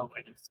all about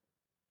what you said.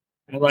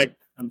 And I'm like,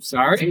 I'm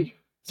sorry?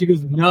 She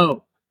goes,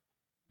 no,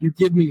 you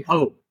give me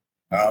hope.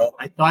 Oh.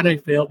 I thought I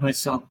failed my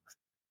son.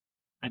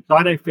 I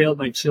thought I failed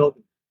my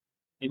children.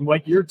 And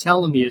what you're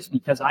telling me is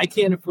because I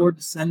can't afford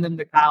to send them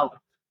to college,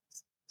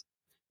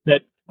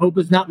 that hope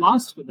is not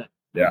lost for them.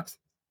 Yeah.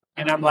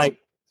 And I'm like,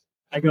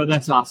 I go,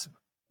 that's awesome.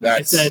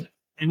 I said,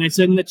 and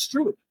it's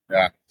true.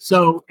 Yeah.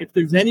 So if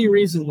there's any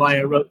reason why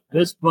I wrote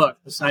this book,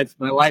 besides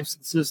my life's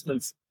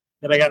insistence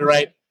that I got to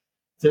write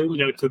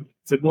to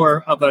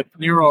more of a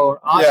narrower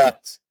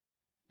audience,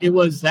 it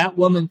was that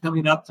woman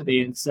coming up to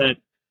me and said,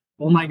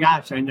 oh my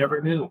gosh, I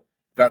never knew.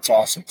 That's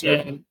awesome too.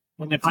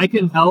 And if I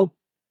can help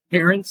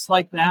parents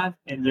like that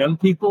and young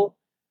people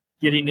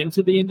getting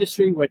into the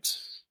industry, which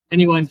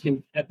anyone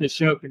can at this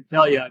show can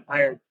tell you, I've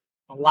hired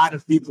a lot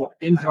of people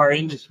into our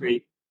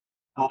industry,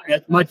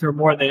 as much or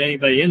more than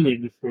anybody in the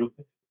industry,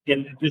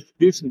 in the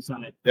distribution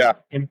side,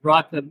 and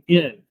brought them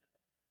in.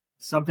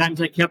 Sometimes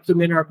I kept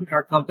them in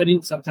our company,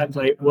 and sometimes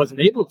I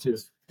wasn't able to.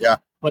 Yeah.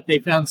 But they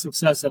found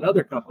success at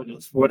other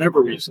companies for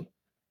whatever reason.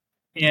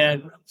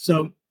 And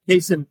so,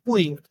 case in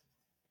point,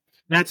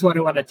 that's what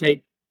I want to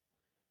take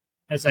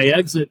as I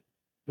exit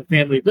the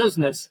family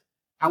business.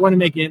 I want to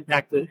make an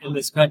impact in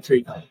this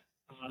country,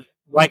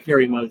 like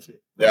Harry Mosley.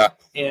 Yeah.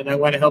 And I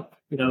want to help,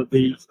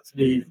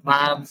 the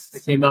moms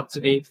that came up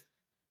to me,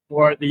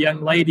 or the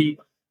young lady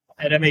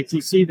at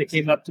MATC that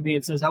came up to me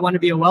and says, I want to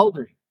be a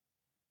welder.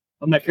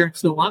 But my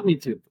parents don't want me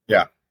to.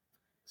 Yeah.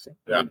 So,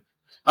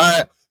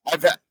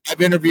 I've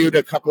interviewed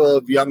a couple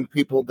of young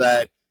people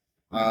that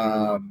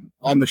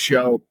on the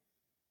show,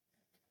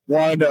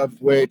 one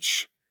of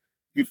which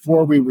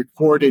before we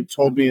recorded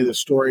told me the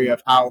story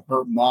of how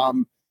her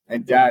mom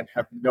and dad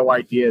have no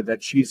idea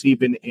that she's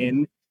even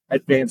in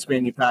advanced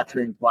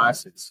manufacturing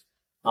classes.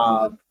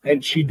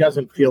 And she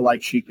doesn't feel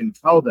like she can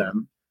tell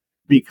them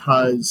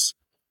because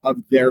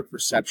of their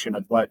perception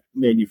of what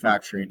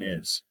manufacturing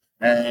is.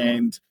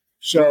 And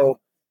so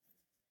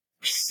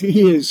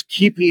she is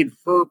keeping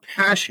her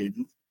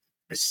passion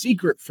a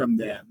secret from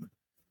them.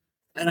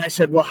 And I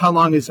said, well, how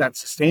long is that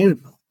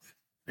sustainable?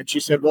 And she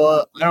said,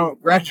 well, I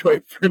don't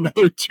graduate for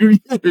another 2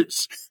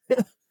 years.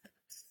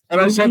 And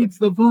I said, needs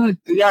the book.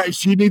 Yeah,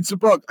 she needs the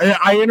book.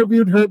 I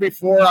interviewed her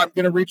before. I'm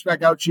going to reach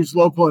back out. She's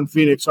local in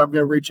Phoenix, so I'm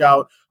going to reach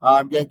out.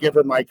 I'm going to give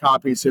her my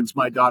copy since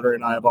my daughter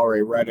and I have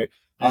already read it.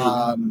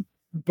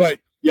 But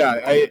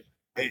yeah,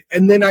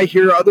 and then I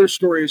hear other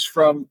stories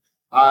from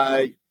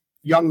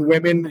young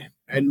women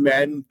and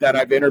men that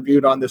I've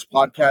interviewed on this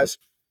podcast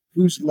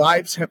whose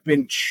lives have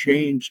been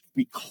changed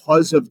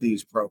because of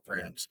these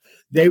programs.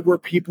 They were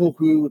people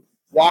who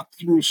walk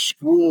through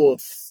school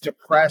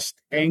depressed,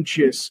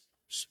 anxious,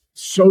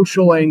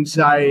 social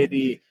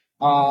anxiety,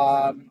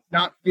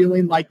 not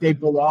feeling like they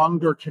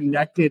belonged or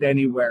connected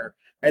anywhere.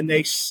 And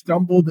they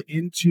stumbled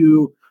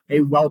into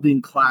a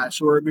welding class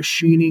or a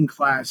machining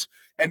class,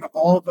 and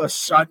all of a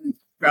sudden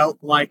felt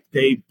like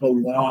they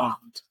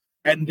belonged,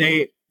 and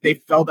they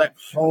felt at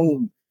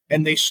home,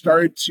 and they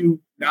started to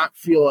not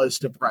feel as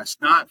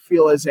depressed, not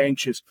feel as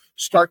anxious,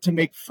 start to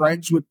make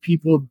friends with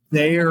people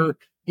there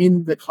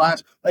in the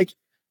class. Like,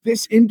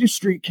 this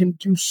industry can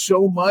do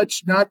so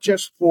much, not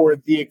just for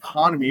the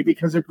economy,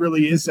 because it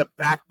really is a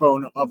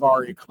backbone of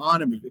our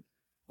economy.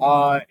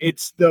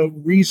 It's the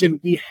reason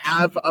we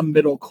have a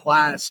middle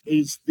class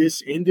is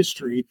this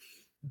industry.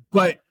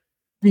 But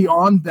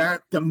beyond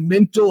that, the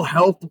mental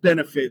health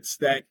benefits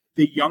that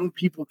the young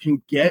people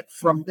can get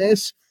from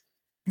this,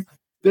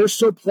 they're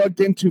so plugged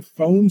into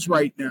phones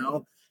right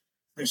now.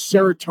 The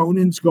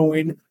serotonin's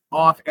going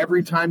off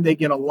every time they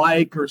get a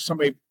like or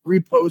somebody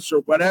reposts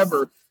or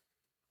whatever.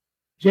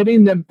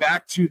 Getting them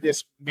back to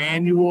this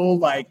manual,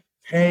 like,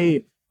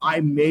 hey,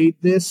 I made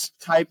this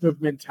type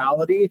of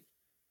mentality,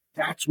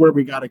 that's where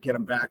we got to get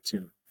them back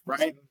to,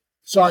 right?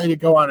 Sorry to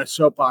go on a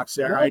soapbox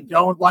there. I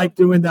don't like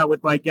doing that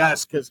with my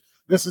guests because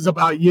this is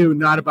about you,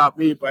 not about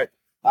me. But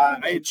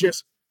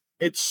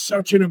it's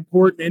such an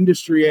important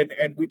industry.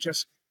 And we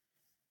just,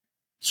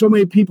 so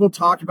many people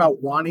talk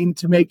about wanting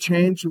to make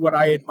change. What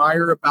I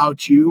admire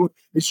about you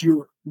is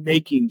you're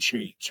making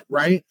change,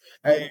 right?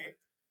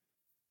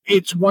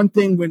 It's one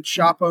thing when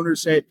shop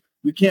owners say,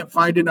 we can't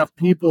find enough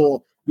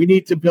people, we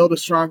need to build a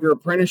stronger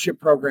apprenticeship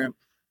program.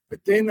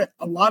 But then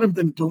a lot of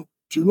them don't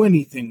do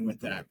anything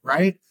with that,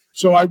 right?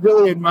 So I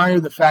really admire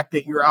the fact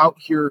that you're out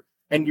here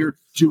and you're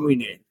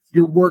doing it.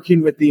 You're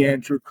working with the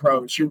Andrew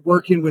Crows. You're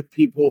working with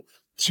people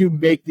to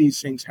make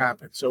these things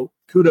happen. So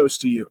kudos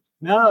to you.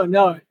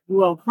 No.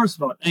 Well, first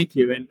of all, thank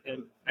you. And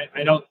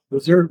I don't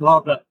deserve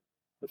all the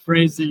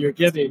praise that you're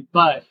giving,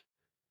 but,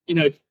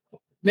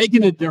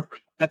 making a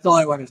difference. That's all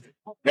I want to do.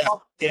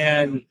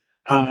 Yeah.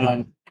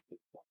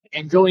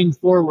 And going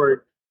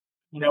forward,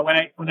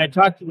 when I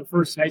talked to the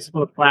first high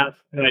school class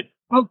that I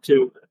spoke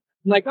to,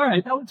 I'm like, all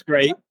right, that was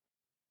great,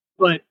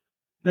 but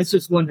that's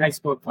just one high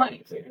school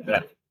class.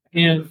 Yeah.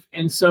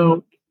 And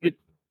so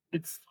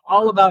it's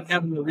all about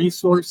having the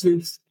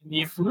resources and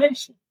the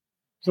information.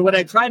 So what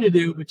I try to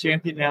do with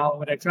Champion Now,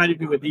 what I try to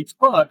do with each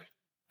book,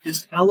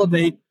 is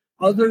elevate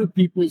other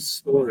people's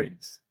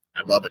stories.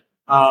 I love it.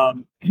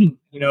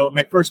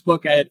 My first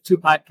book, I had 2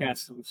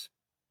 podcasters.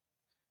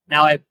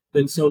 Now I've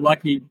been so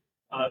lucky,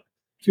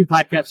 2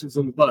 podcasters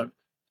in the book.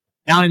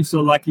 Now I'm so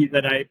lucky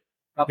that I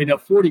probably know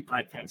 40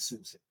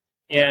 podcasters,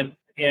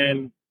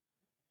 and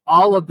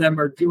all of them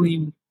are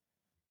doing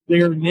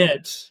their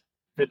niche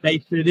that they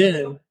fit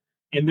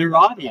in their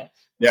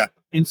audience. Yeah.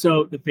 And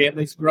so the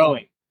family's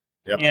growing.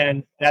 Yep.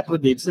 And that's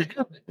what needs to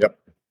happen. Yep.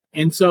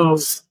 And so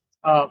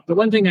the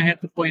one thing I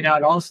have to point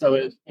out also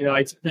is,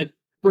 I said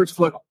first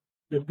book,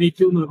 the Me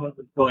Too movement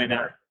was going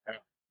on.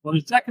 Well,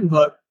 the second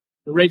book,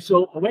 the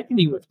racial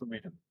awakening was going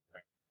on.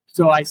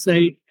 So I say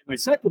in my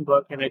second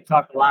book, and I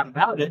talk a lot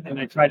about it, and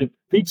I try to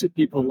preach to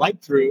people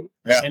like Drew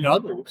and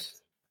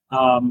others,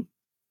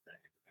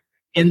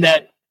 in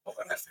that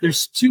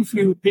there's too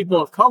few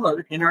people of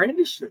color in our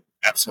industry.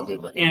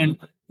 Absolutely. And,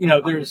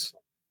 there's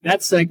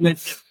that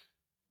segment,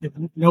 if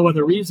no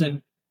other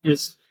reason,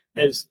 is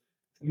as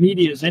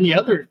media as any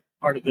other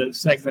part of the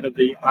segment of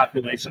the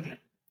population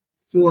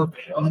for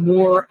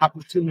more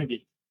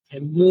opportunity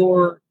and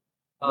more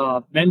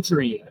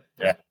mentoring.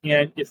 Yeah.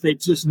 And if they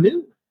just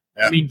knew,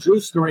 Yeah. I mean,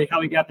 Drew's story,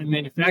 how he got into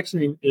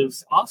manufacturing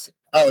is awesome.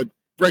 Oh, it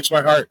breaks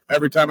my heart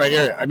every time I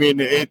hear it. I mean,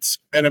 it's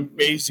an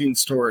amazing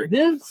story. It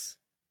is.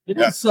 It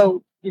is.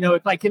 So,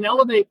 if I can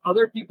elevate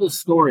other people's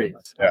stories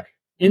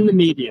in the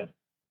media,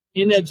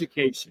 in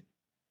education,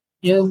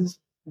 in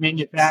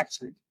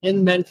manufacturing,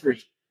 in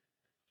mentoring,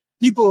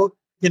 people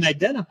can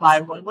identify,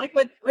 wait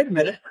a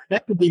minute,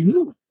 that could be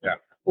me. Yeah.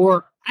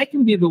 Or I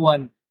can be the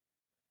one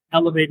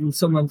elevating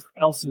someone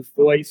else's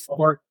voice,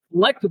 or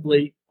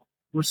collectively,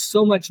 we're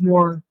so much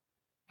more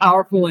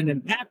powerful and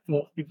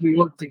impactful if we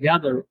work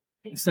together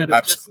instead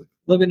of just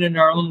living in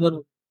our own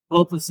little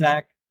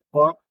cul-de-sac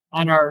or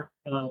on our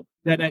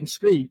dead-end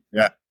street.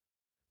 Yeah.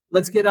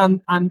 Let's get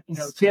on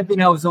Champion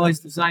Now was always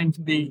designed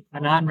to be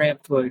an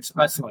on-ramp to an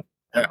expressway.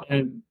 Yeah.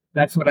 And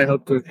that's what I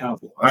hope to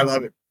accomplish. I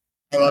love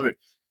it.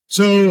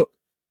 So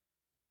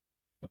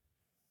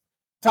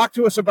talk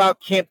to us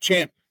about Camp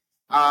Champ,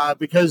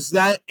 because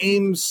that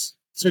aims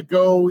to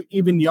go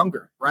even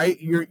younger, right?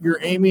 You're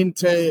aiming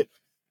to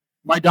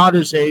my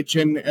daughter's age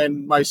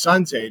and my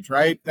son's age,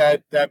 right?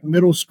 That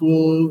middle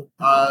school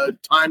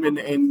time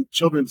in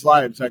children's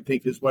lives, I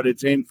think, is what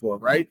it's aimed for,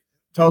 right?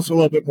 Tell us a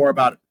little bit more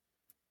about it.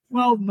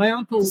 Well, my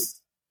uncle,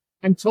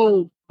 I'm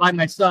told by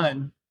my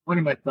son, one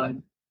of my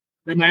sons,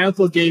 that my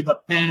uncle gave a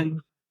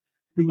pen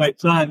to my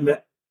son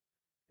that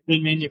had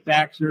been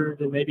manufactured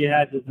and maybe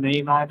had his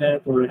name on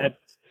it or had,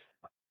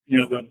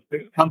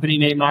 the company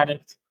name on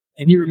it.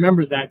 And he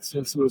remembered that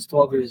since he was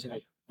 12 years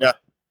old. Yeah.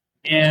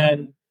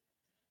 And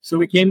So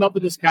we came up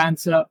with this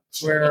concept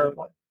where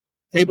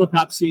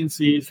tabletop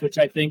CNCs, which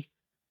I think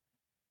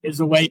is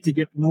a way to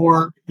get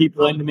more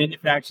people into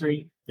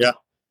manufacturing. Yeah.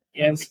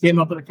 And we came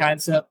up with a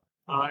concept.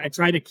 I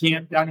tried a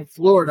camp down in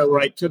Florida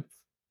where I took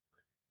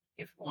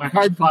my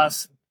hard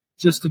costs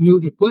just to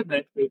move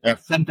equipment,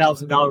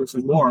 $10,000 or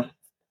more.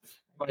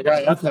 My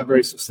God, that's not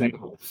very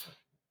sustainable.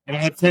 And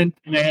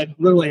I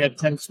literally had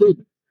 10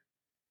 students.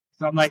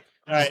 So I'm like,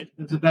 all right,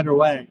 there's a better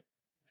way.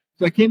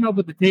 So I came up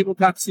with the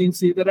tabletop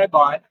CNC that I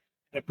bought.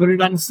 I put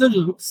it on a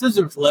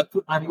scissor flip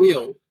on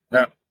wheels.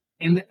 Yeah.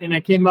 And I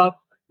came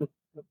up with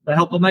the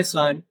help of my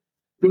son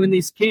doing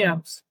these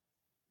camps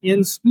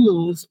in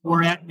schools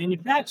or at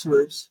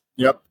manufacturers.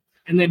 Yep.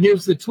 And then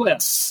here's the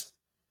twist.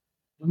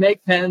 We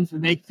make pens, we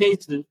make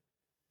cases,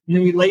 and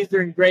then we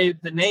laser engrave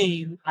the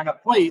name on a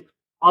plate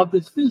of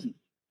the student.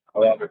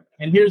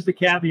 And here's the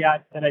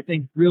caveat that I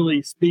think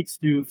really speaks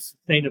to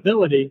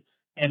sustainability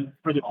and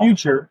for the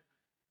future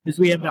is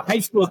we have the high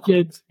school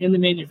kids in the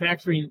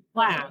manufacturing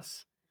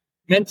class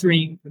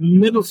mentoring the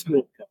middle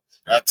school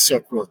kids. That's so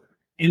cool.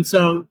 And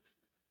so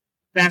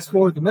fast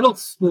forward, the middle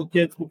school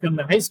kids become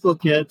the high school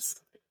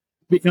kids,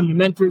 become the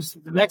mentors to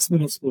the next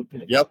middle school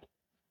kids. Yep.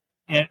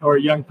 Or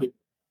young people.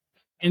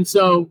 And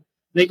so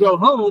they go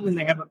home and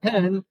they have a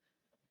pen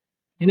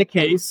in a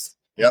case,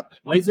 yep,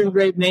 laser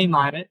engraved name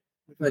on it,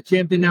 with a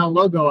Champion Now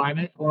logo on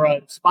it, or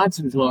a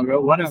sponsor's logo,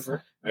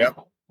 whatever.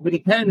 Yep. With a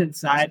pen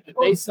inside that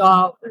they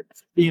saw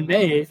being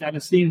made on a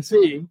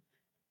CNC,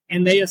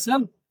 and they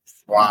assembled.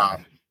 Wow.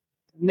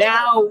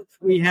 Now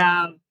we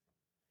have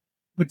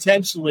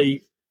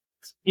potentially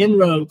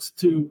inroads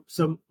to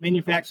some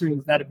manufacturing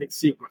is not a big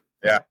secret.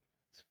 Yeah.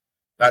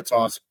 That's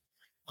awesome.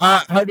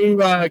 How do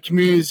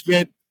communities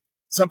get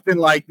something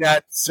like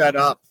that set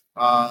up?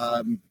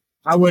 I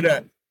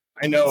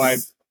know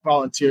I've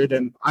volunteered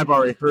and I've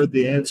already heard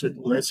the answer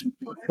to this,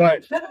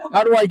 but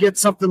how do I get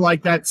something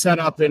like that set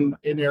up in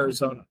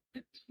Arizona?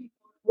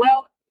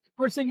 Well,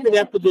 first thing you'd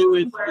have to do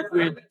is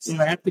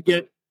have to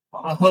get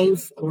a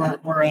host or a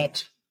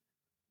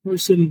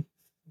person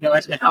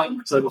at the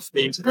helm, so to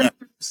speak.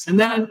 And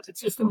then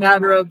it's just a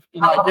matter of,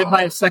 I did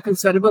buy a second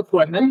set of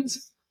equipment,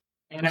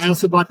 and I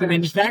also bought the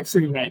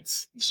manufacturing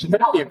rights to the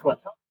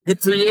equipment. Good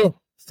for you.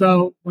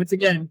 So once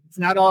again, it's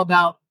not all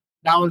about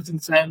dollars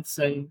and cents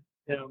and,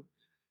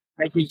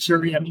 making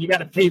sure, you got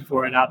to pay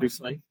for it,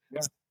 obviously.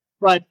 Yeah.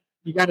 But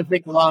you got to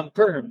think long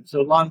term.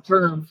 So long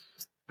term,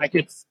 I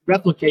could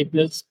replicate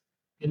this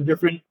in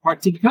different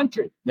parts of the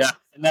country. Yeah.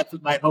 And that's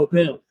what my hope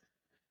is.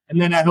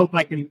 And then I hope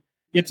I can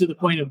get to the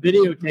point of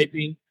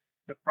videotaping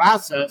the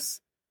process,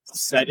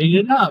 setting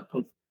it up,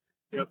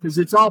 because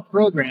it's all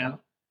programmed.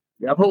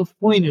 The whole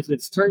point is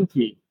it's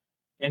turnkey,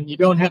 and you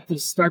don't have to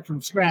start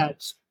from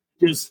scratch.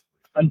 Just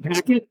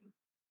unpack it,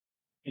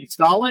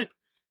 install it,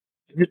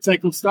 and hit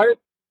cycle start,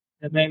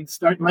 and then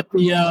start and let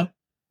the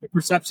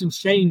perceptions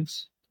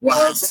change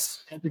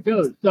as it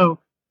goes. So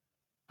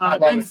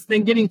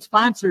then getting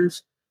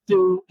sponsors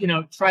to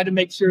try to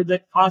make sure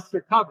that costs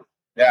are covered.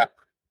 Yeah.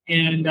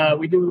 And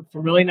we do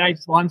some really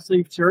nice long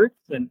sleeve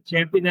shirts, and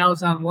Champion Now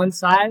is on one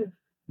side,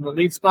 and the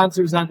lead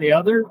sponsors on the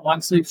other,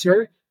 long sleeve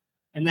shirt.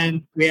 And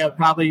then we have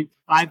probably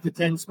 5 to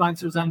 10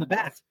 sponsors on the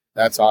back.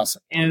 That's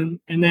awesome. And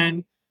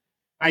then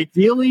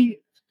ideally,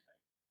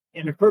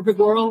 in a perfect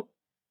world,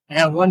 I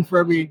have one for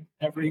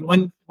every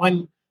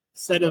one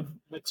set of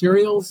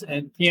materials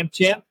and Camp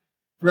Champ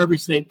for every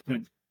state in the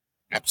country.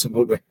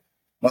 Absolutely.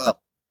 Well,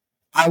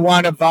 I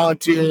want to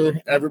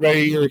volunteer.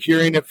 Everybody, you're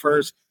hearing it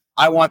first.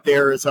 I want the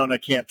Arizona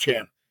Camp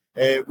Champ.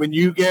 When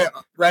you get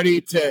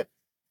ready to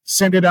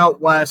send it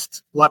out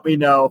west, let me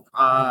know.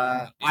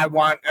 I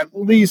want at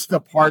least a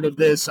part of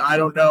this. I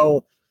don't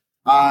know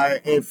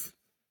if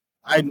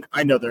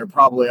I know there are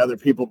probably other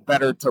people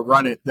better to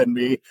run it than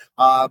me,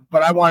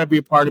 but I want to be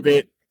a part of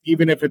it,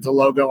 even if it's a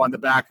logo on the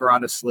back or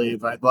on a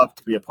sleeve. I'd love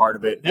to be a part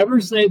of it. Never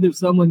say there's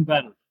someone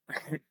better.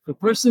 The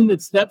person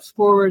that steps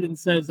forward and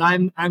says,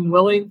 I'm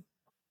willing,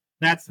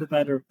 that's the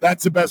better.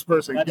 That's the best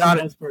person. That's got the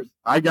it. best person.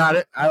 I got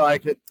it. I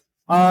like it.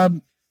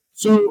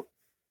 So,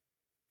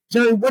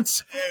 Jerry,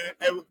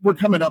 we're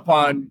coming up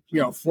on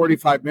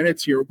 45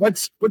 minutes here.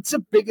 What's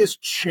the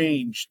biggest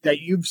change that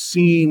you've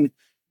seen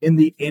in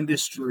the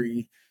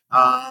industry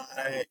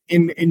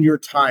in your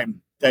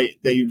time that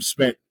you've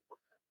spent?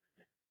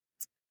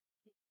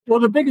 Well,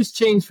 the biggest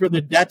change for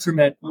the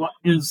detriment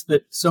is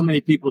that so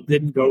many people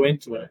didn't go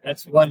into it.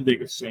 That's one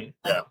biggest change.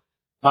 Yeah.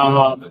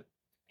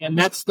 And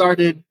that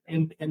started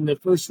in the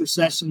first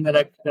recession that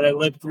I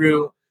lived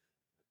through,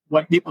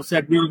 when people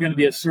said we were going to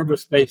be a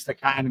service-based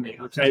economy,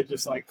 which I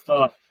just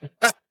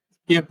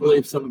can't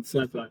believe someone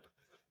said that.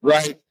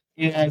 Right.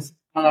 And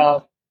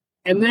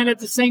then at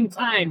the same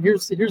time,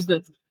 here's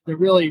the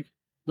really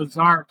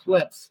bizarre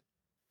twist.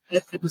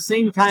 At the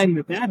same time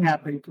that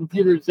happened,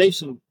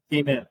 computerization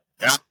came in.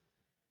 Yeah.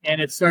 And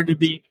it started to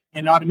be,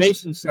 and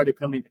automation started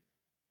coming in.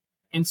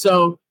 And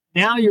so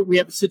now we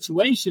have a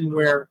situation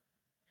where,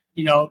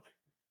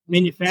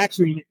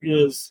 manufacturing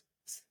is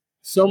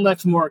so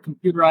much more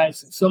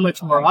computerized and so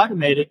much more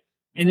automated.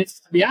 And it's,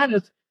 to be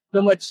honest,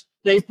 so much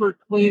safer,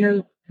 cleaner,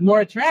 and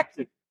more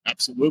attractive.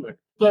 Absolutely.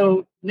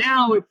 So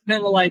now it's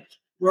kind of like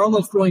we're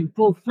almost going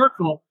full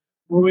circle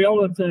where we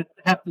almost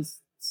have to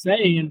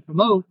say and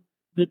promote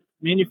that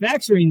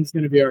manufacturing is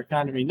going to be our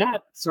economy,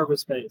 not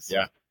service based.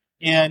 Yeah.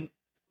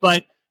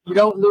 But you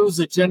don't lose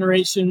a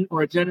generation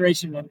or a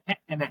generation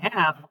and a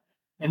half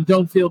and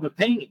don't feel the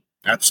pain.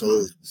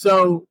 Absolutely.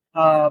 So,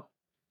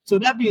 so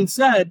that being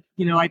said,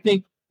 I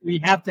think we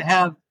have to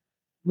have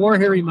more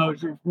Harry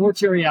Mosers, more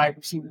Terry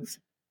Iversons,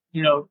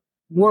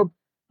 more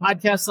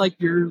podcasts like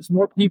yours,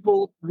 more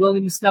people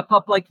willing to step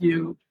up like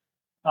you,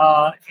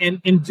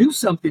 and do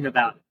something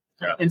about it.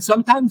 Yeah. And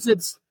sometimes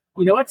it's,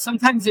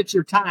 sometimes it's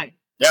your time.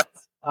 Yeah.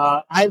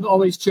 I've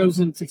always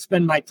chosen to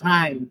spend my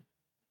time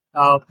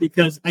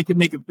because I can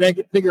make a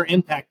bigger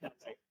impact that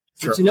way.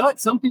 Sure. But you know what?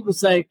 Some people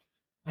say,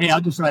 hey,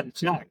 I'll just write a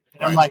check.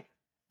 And I'm like,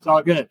 it's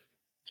all good.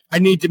 I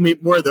need to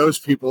meet more of those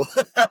people.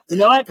 You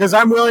know what? Because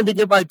I'm willing to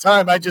give my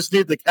time. I just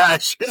need the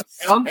cash.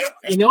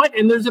 You know what?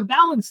 And there's a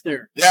balance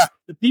there. Yeah.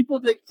 The people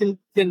that can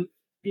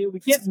we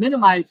can't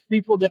minimize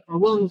people that are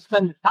willing to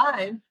spend the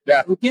time.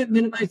 Yeah. We can't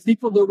minimize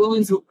people that are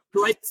willing to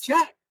write the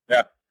check.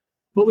 Yeah.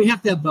 But we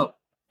have to have both.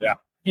 Yeah.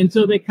 And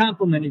so they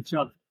complement each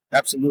other.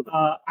 Absolutely.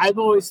 I've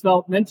always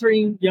felt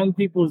mentoring young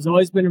people has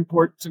always been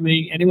important to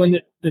me. Anyone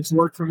that's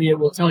worked for me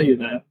will tell you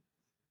that.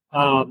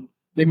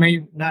 They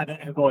may not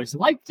have always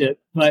liked it,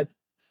 but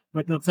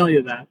they'll tell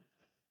you that.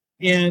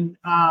 And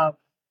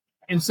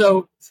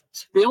so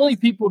the only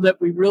people that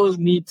we really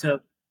need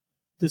to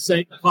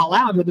say call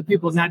out are the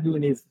people not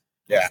doing either.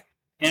 Yeah.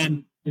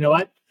 And you know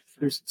what?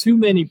 There's too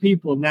many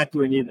people not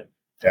doing either.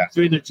 Yeah.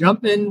 So either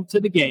jump into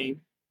the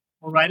game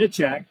or write a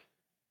check.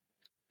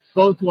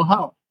 Both will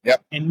help.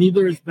 Yep. And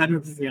neither is better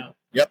than the other.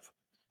 Yep.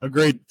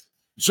 Agreed.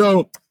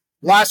 So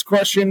last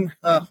question,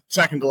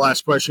 second to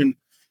last question.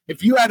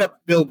 If you had a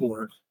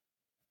billboard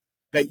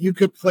that you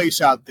could place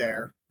out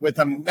there with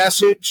a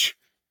message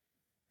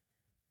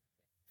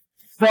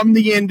from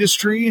the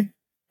industry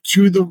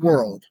to the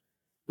world,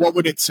 what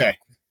would it say?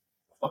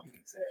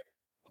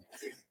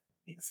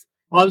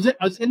 Well,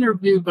 I was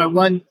interviewed by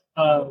one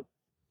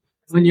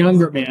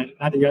younger man,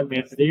 not a young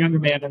man, but a younger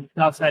man on the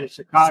south side of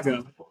Chicago.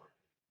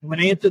 And when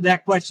I answered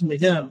that question to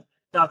him,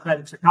 south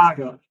side of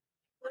Chicago,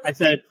 I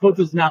said, hope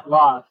is not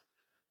lost.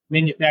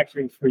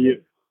 Manufacturing's for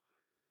you.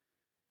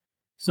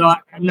 So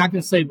I'm not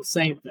going to say the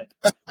same thing.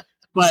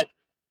 But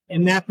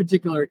in that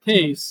particular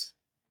case,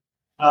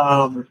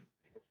 we're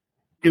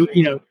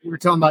talking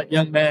about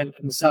young men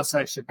in the south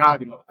side of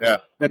Chicago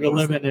that are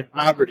living in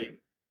poverty.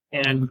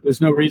 And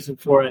there's no reason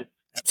for it.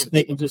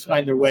 They can just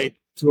find their way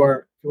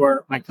to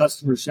my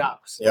customer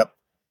shops. Yep.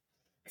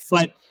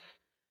 But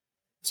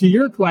to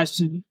your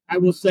question, I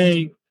will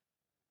say,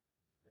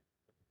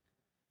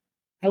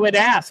 I would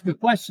ask the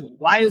question,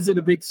 why is it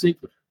a big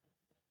secret?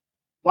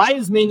 Why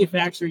is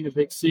manufacturing a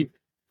big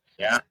secret?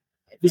 Yeah.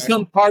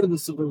 Become part of the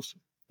solution.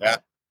 Yeah.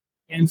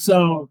 And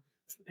so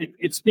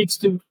it speaks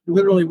to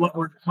literally what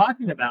we're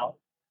talking about,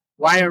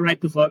 why I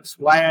write the books,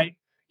 why I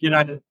get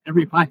on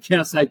every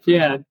podcast I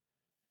can.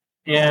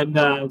 And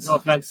no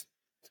offense,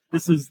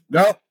 this is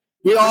the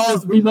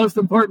most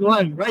important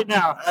one right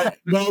now.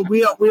 Well,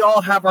 we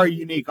all have our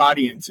unique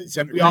audiences,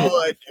 and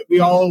we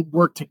all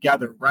work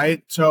together,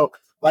 right? So,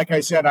 like I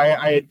said,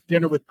 I had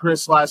dinner with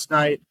Chris last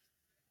night.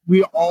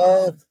 We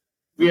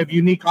have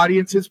unique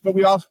audiences, but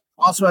we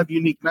also have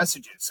unique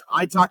messages.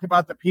 I talk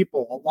about the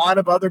people. A lot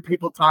of other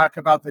people talk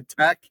about the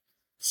tech.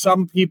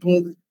 Some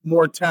people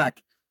more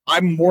tech.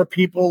 I'm more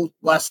people,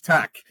 less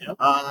tech. Yep.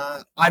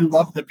 I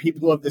love the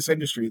people of this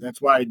industry.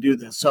 That's why I do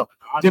this. So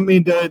didn't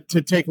mean to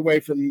take away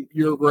from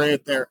your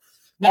rant there.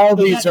 All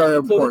these are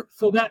important.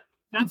 So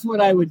that's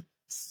what I would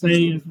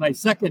say is my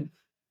second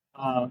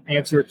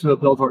answer to a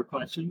billboard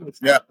question.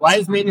 Why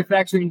is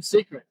manufacturing a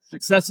secret?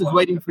 Success is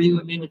waiting for you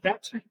in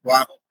manufacturing.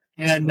 Wow.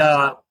 And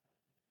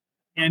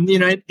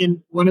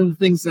in one of the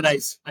things that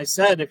I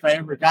said, if I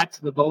ever got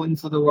to the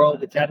Boeings of the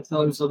world, the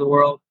Caterpillars of the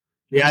world,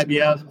 the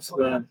IBMs,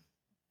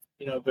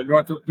 the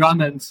Northrop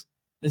Grumman's,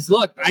 is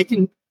look,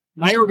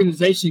 my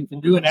organization can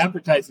do an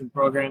advertising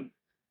program,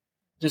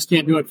 just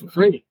can't do it for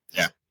free.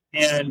 Yeah.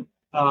 And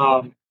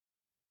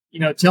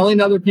telling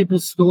other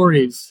people's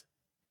stories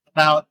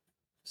about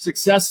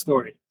success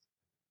stories.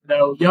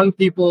 Young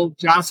people,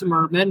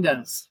 Josimer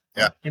Mendez,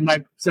 in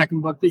my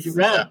second book that you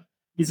read,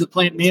 he's a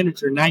plant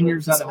manager, 9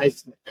 years out of high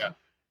school. Yeah.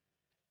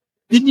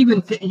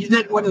 He's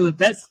at one of the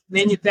best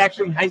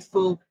manufacturing high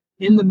schools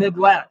in the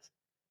Midwest.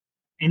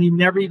 And he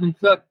never even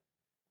took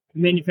a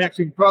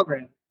manufacturing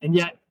program. And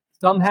yet,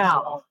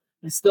 somehow,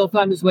 he still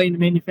found his way into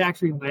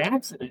manufacturing by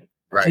accident.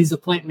 Right. He's a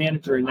plant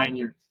manager in 9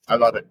 years. I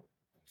love it.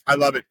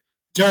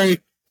 Terry,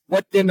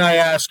 what didn't I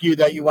ask you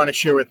that you want to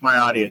share with my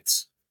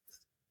audience?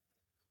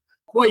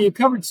 Boy, you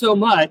covered so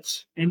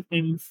much, and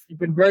you've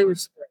been very,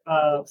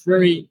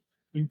 very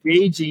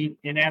engaging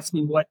in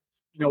asking what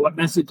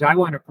message I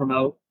want to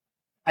promote.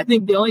 I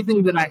think the only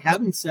thing that I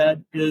haven't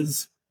said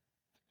is,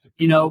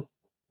 do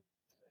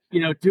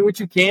what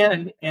you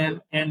can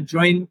and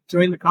join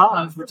the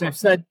cause, which I've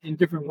said in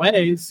different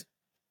ways.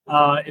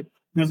 It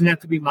doesn't have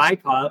to be my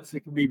cause;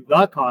 it can be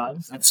the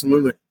cause.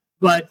 Absolutely.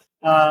 But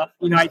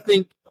I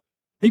think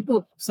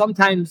people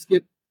sometimes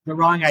get the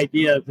wrong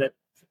idea that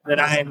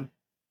I'm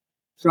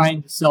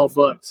trying to sell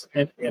books,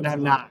 and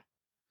I'm not.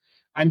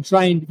 I'm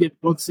trying to get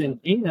books in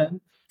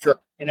hand, Sure.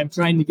 and I'm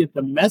trying to get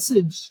the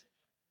message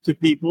to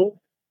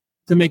people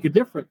to make a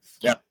difference.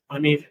 Yeah. I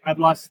mean, I've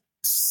lost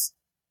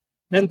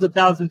tens of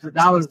thousands of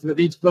dollars with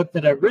each book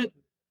that I've written.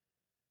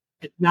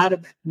 It's not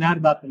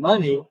about the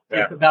money.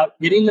 Yeah. It's about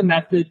getting the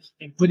message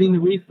and putting the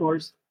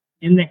resource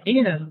in the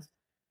hands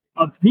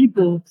of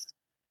people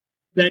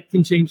that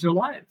can change their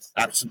lives.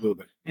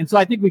 Absolutely. And so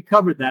I think we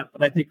covered that,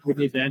 but I think we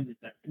need to end it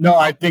there. No,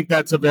 I think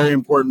that's a very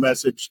important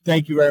message.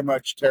 Thank you very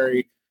much,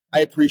 Terry. I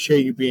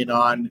appreciate you being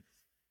on.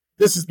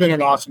 This has been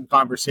an awesome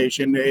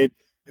conversation.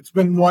 It's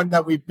been one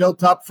that we've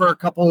built up for a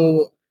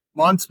couple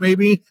months,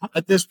 maybe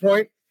at this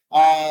point.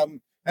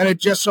 And it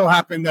just so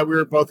happened that we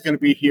were both going to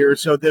be here.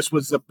 So this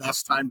was the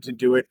best time to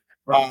do it.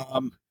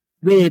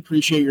 Really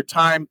appreciate your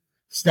time,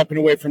 stepping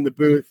away from the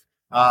booth.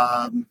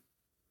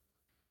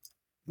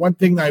 One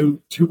thing I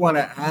do want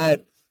to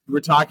add,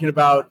 we're talking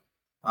about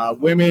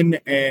women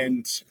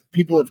and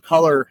people of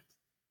color.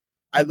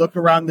 I look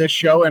around this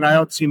show and I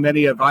don't see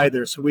many of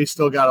either. So we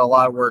still got a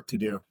lot of work to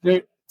do.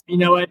 You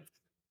know what?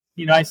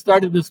 I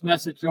started this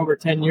message over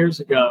 10 years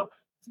ago,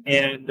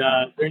 and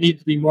there needs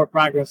to be more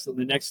progress in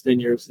the next 10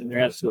 years than there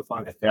has so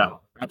far. Yeah,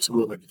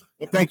 absolutely.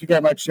 Well, thank you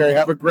very much, Terry.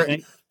 Have a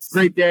great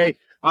day.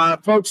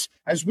 Folks,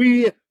 as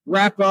we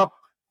wrap up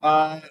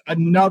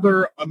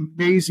another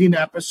amazing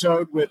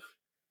episode with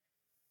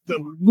the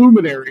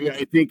luminary,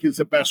 I think is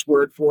the best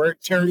word for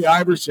it, Terry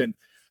Iverson.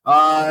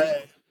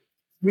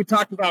 We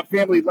talked about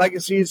family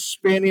legacies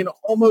spanning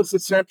almost a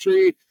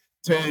century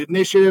to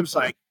initiatives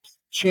like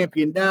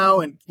Champion Now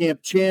and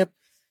Camp Champ.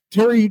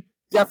 Terry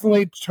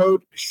definitely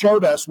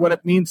showed us what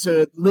it means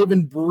to live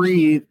and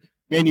breathe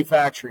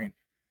manufacturing.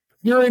 If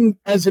you're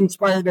as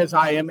inspired as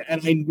I am,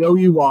 and I know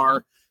you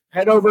are,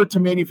 head over to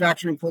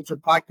Manufacturing Culture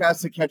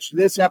Podcast to catch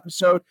this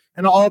episode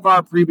and all of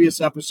our previous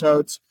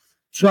episodes.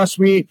 Trust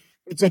me,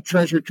 it's a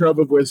treasure trove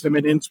of wisdom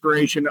and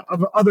inspiration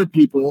of other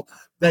people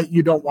that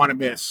you don't want to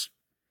miss.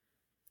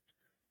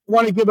 I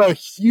want to give a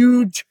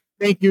huge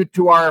thank you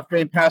to our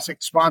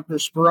fantastic sponsor,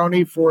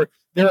 Speroni, for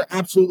their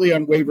absolutely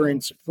unwavering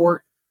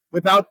support.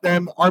 Without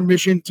them, our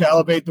mission to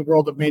elevate the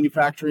world of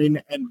manufacturing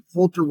and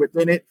culture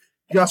within it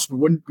just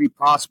wouldn't be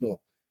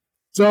possible.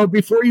 So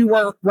before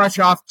you rush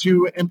off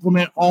to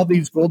implement all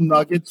these golden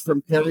nuggets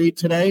from Terry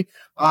today,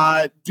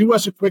 do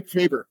us a quick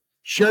favor.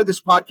 Share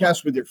this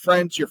podcast with your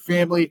friends, your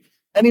family,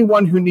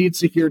 anyone who needs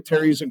to hear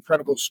Terry's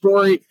incredible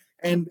story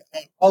and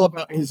all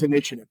about his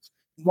initiatives.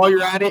 While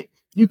you're at it,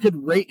 you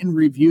could rate and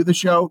review the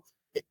show.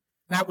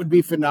 That would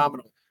be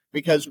phenomenal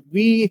because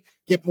we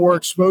get more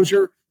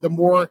exposure the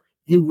more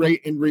you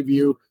rate and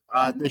review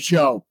the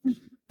show.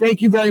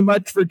 Thank you very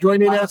much for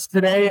joining us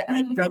today at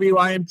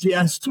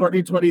WIMTS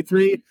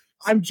 2023.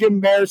 I'm Jim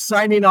Mayer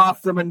signing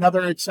off from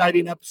another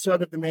exciting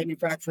episode of the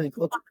Manufacturing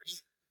Culture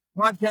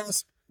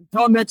Podcast.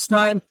 Until next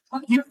time,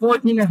 keep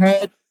working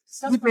ahead,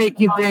 keep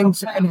making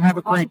things, and have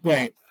a great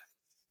day.